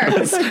 sure.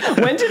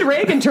 When did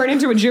Reagan turn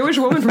into a Jewish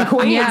woman from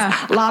Queens? Yeah.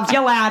 Loved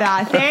your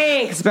ladder.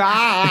 Thanks.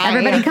 Bye.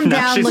 Everybody come Now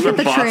down, she's look at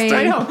from the tree. Boston.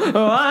 I know.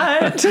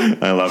 What?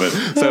 I love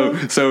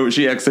it. So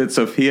she exits,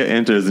 Sophia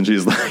enters, and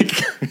she's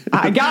like,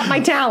 I got my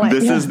talent.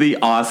 this Yeah. is the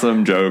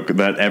awesome joke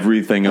that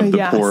everything of the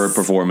Yes. poor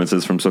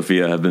performances from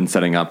Sophia have been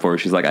setting up for.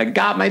 She's like, I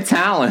got my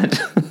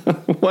talent.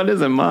 What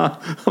is it, Ma?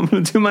 I'm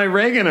going to do my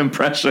Reagan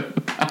impression.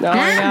 Oh, I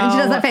And she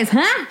does know. that face,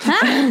 huh?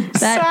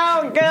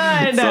 That, So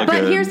good. So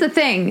but good. here's the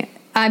thing.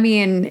 I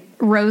mean,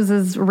 Rose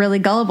is really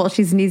gullible.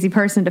 She's an easy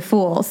person to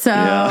fool. So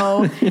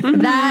Yeah.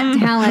 that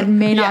talent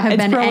may not Yeah, have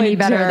it's been probably any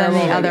better than the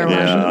terrible. other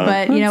Yeah. one.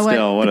 But you know what?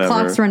 Still, The whatever.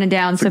 clock's running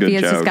down. It's a good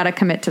Sophia's just joke. got to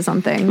commit to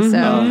something. So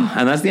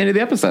And that's the end of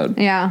the episode.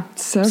 yeah.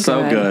 So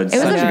So good. It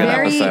was Such a a good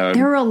very, episode.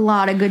 there were a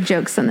lot of good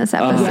jokes in this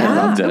episode. I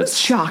loved It it. was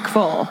chock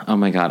full. Oh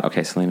my God.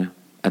 Okay, Selena,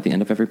 at the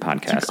end of every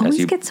podcast, Always as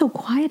you, get so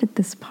quiet at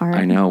this part.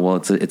 I know. Well,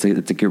 it's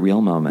a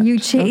real moment.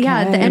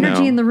 Yeah, the Okay.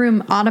 energy know. in the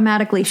room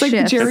automatically It's like the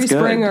shifts. Jerry It's good.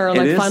 Springer, It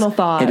like is- Final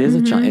Thought. It is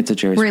it's a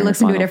Jerry Where he Springer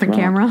looks into a Final different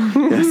Thought. camera.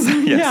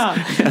 Yes,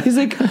 yes. Yeah. He's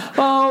like,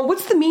 oh,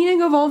 what's the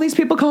meaning of all these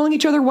people calling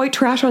each other white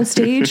trash on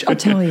stage? I'll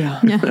tell you.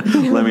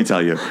 Let me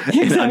tell you,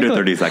 in under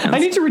 30 seconds. I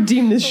need to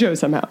redeem this show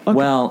somehow. Okay.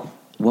 Well,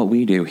 what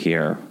we do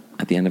here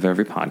at the end of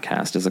every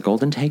podcast is a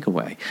golden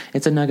takeaway.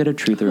 It's a nugget of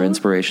truth or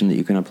inspiration that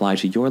you can apply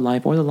to your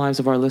life or the lives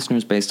of our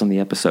listeners based on the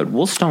episode.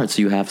 We'll start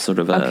so you have sort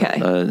of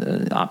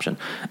a option.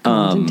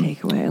 Golden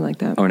takeaway. I like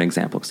that. Or an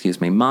example,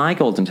 excuse me. My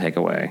golden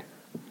takeaway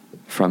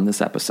from this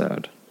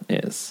episode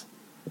is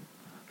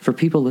for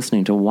people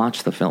listening to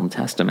watch the film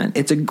Testament.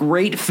 It's a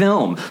great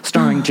film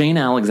starring Jane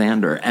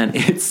Alexander, and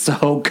it's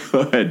so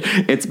good.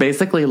 It's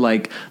basically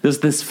like there's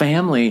this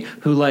family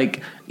who,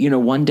 like, you know,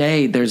 one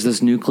day there's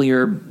this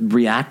nuclear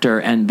reactor,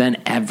 and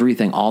then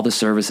everything, all the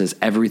services,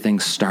 everything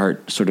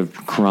start sort of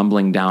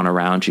crumbling down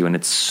around you, and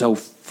it's so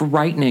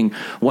frightening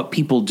what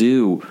people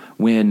do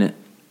when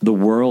the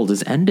world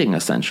is ending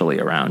essentially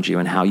around you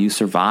and how you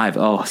survive.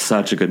 Oh,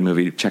 such a good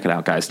movie. Check it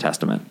out, guys.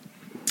 Testament.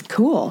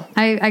 Cool.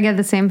 I get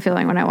the same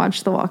feeling when I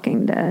watch The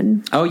Walking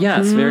Dead. Oh,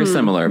 yes, very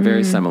similar,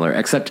 very similar.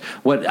 Except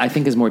what I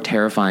think is more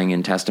terrifying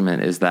in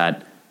Testament is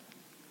that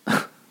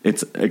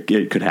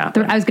it could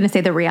happen. I was going to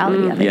say the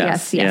reality of it.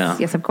 Yes,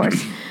 Yes, of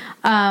course.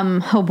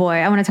 Oh boy,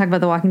 I want to talk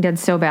about The Walking Dead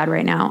so bad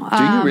right now.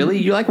 Do you really?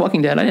 You like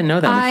Walking Dead? I didn't know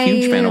that. I'm a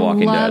huge fan of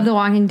Walking I love Dead. The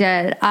Walking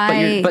Dead.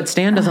 But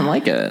Stan doesn't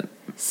like it.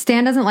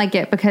 Stan doesn't like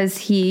it because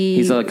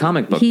he's a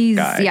comic book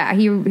guy. Yeah,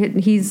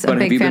 he's But a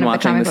big have you fan been of the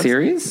watching comic the books.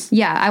 series?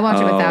 Yeah, I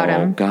watch it without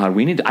him. God,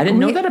 I didn't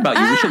know that about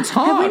you. We should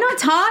talk. Have we not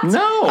talked?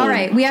 No. All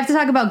right, we have to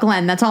talk about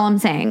Glenn. That's all I'm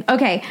saying.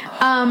 Okay.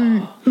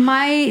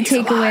 My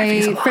takeaway.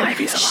 He's alive.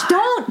 Shh,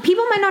 don't.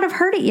 People might not have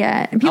heard it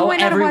yet. People might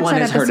not have watched everyone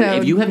that has episode. heard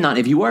it.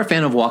 If you are a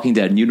fan of Walking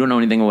Dead and you don't know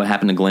anything about what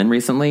happened to Glenn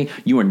recently,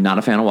 you are not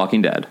a fan of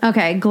Walking Dead.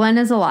 Okay, Glenn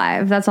is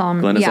alive. That's all.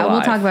 Glenn is We'll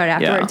alive. talk about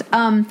it Yeah.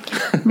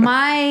 afterwards.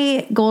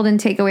 My golden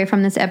takeaway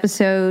from this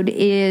episode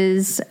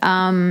is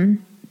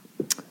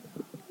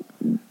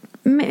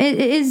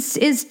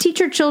teach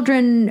your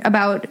children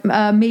about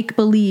make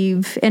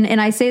believe,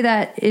 and I say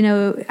that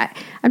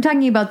I'm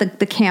talking about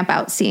the camp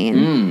out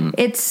scene.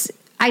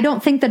 I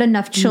don't think that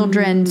enough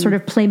children sort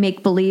of play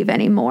make-believe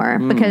anymore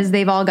because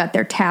they've all got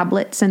their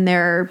tablets and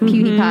their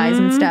PewDiePies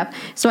and stuff.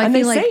 So I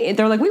feel like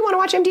they're like, we want to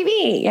watch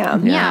MTV.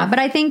 Yeah, but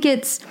I think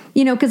it's,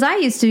 because I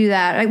used to do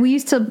that. We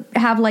used to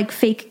have like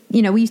fake,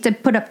 we used to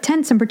put up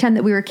tents and pretend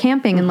that we were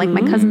camping in like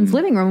my cousin's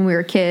living room when we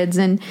were kids.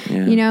 And,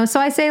 so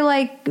I say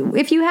like,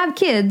 if you have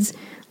kids,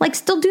 like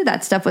still do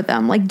that stuff with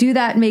them. Like do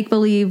that make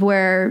believe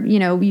where,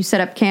 you set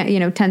up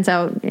tents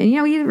out and,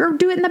 or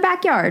do it in the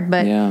backyard,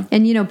 but,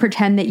 and,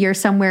 pretend that you're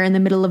somewhere in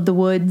the middle of the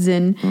woods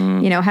and,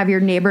 have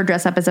your neighbor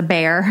dress up as a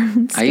bear.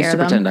 I used to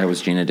pretend I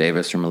was Gina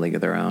Davis from A League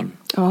of Their Own.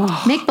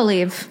 Oh. Make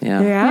believe.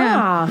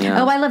 Yeah.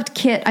 Oh, I loved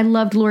Kit. I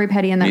loved Lori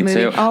Petty in that movie.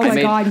 Too. Oh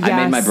my God, yes.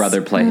 I made my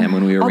brother play him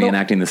when we were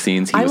reenacting the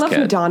scenes. I love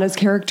Madonna's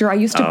character. I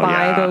used to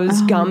buy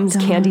those Gums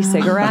candy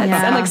cigarettes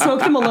and like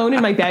smoke them alone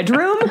in my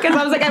bedroom because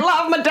I was like, I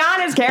love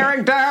Madonna's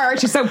character.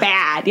 She's so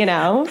bad,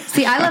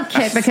 See, I love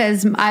Kit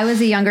because I was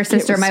a younger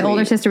sister. My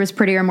older sister was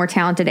prettier, more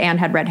talented, and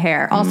had red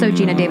hair. Also,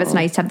 Gina Davis and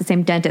I used to have the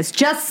same dentist.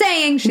 Just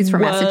saying, she's from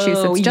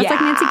Massachusetts, just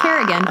like Nancy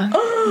Kerrigan.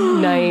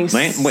 Nice.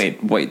 Wait.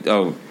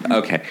 Oh,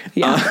 okay.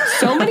 Yeah.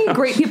 So many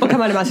great people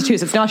come out of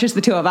Massachusetts, not just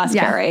the two of us,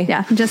 Carrie.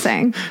 Yeah, I'm just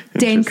saying.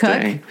 Dane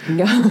Cook.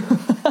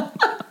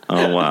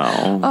 Oh,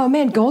 wow. Oh,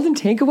 man, golden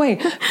takeaway.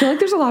 I feel like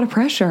there's a lot of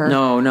pressure.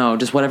 No,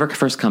 just whatever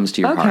first comes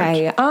to your heart.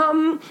 Okay.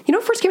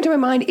 What first came to my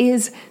mind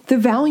is the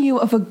value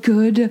of a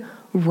good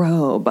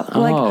robe.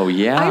 Oh,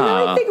 yeah.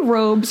 I really think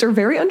robes are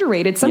very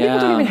underrated. Some people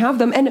don't even have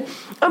them. And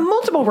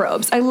multiple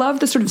robes. I love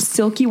the sort of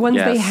silky ones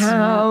they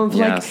have.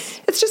 Yes.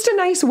 Like, it's just a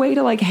nice way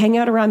to, like, hang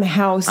out around the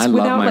house without,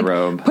 love my like,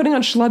 robe. putting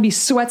on schlubby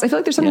sweats. I feel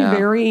like there's something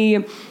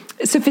very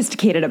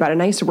sophisticated about a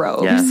nice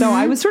robe. Yes. So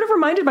I was sort of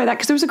reminded by that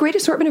because there was a great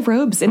assortment of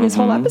robes in this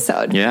whole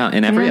episode. Yeah,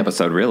 in every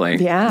episode, really.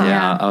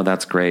 Yeah. Oh,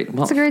 that's great.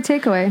 Well, That's a great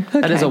takeaway.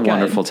 That is a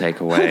wonderful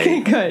takeaway.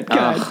 Okay,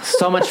 good.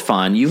 So much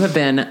fun. You have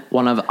been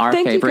one of our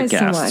favorite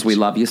guests. So much. We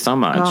love you so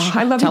much.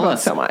 I love Tell you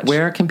us, both so much.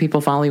 Where can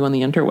people follow you on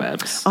the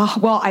interwebs?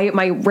 Well,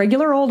 my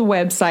regular old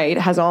website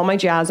has all my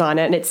jazz on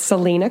it, and it's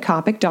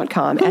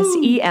SelenaCoppock.com,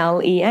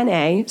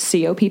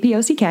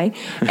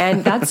 SelenaCoppok.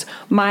 And that's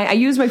I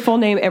use my full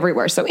name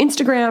everywhere. So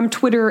Instagram,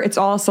 Twitter, it's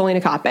all Selena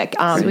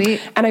Coppock.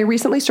 Sweet. And I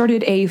recently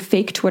started a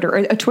fake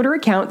Twitter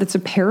account that's a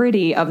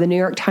parody of the New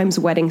York Times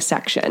wedding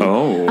section.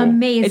 Oh.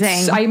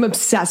 Amazing. I'm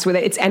obsessed with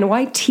it. It's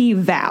NYT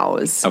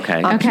Vows.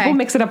 Okay. People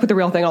mix it up with the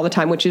real thing all the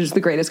time, which is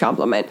the greatest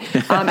compliment.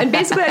 And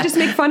basically, I just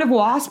make fun of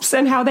WASPs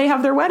and how they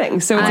have their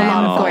weddings. So it's a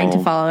lot of fun. I'm going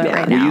to follow it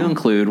right now. Will you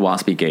include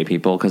waspy gay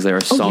people? Because there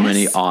are so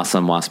many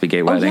awesome waspy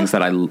gay weddings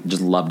that I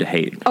just love to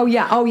hate. Oh,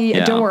 yeah.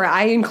 Don't worry.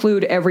 I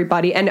include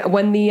everybody. And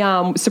when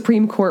the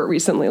Supreme Court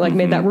recently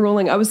made that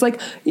ruling, I was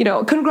like,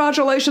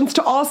 congratulations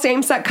to all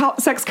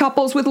same-sex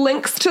couples with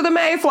links to the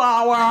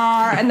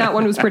Mayflower. And that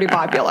one was pretty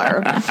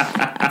popular.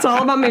 It's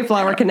all about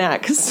Mayflower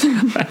Connects.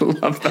 I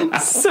love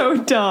that. So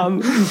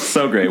dumb.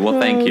 So great. Well,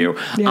 thank you.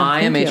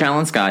 I am H.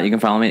 Allen Scott. You can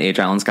follow me at H.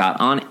 Allen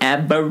Scott on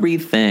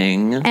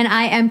everything. And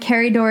I am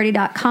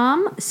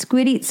CarrieDoherty.com,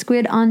 Squid Eat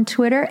Squid on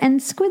Twitter, and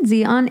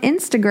Squidsy on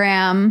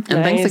Instagram.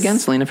 And thanks again,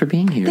 Selena, for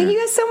being here. Thank you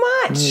guys so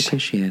much. Really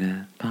appreciate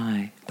it.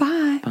 Bye.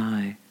 Bye.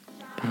 Bye.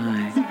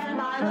 Bye.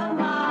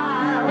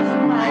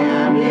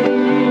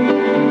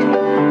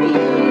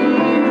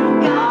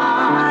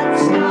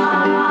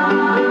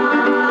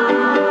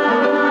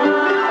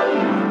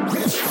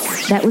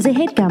 That was a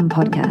HeadGum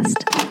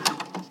podcast.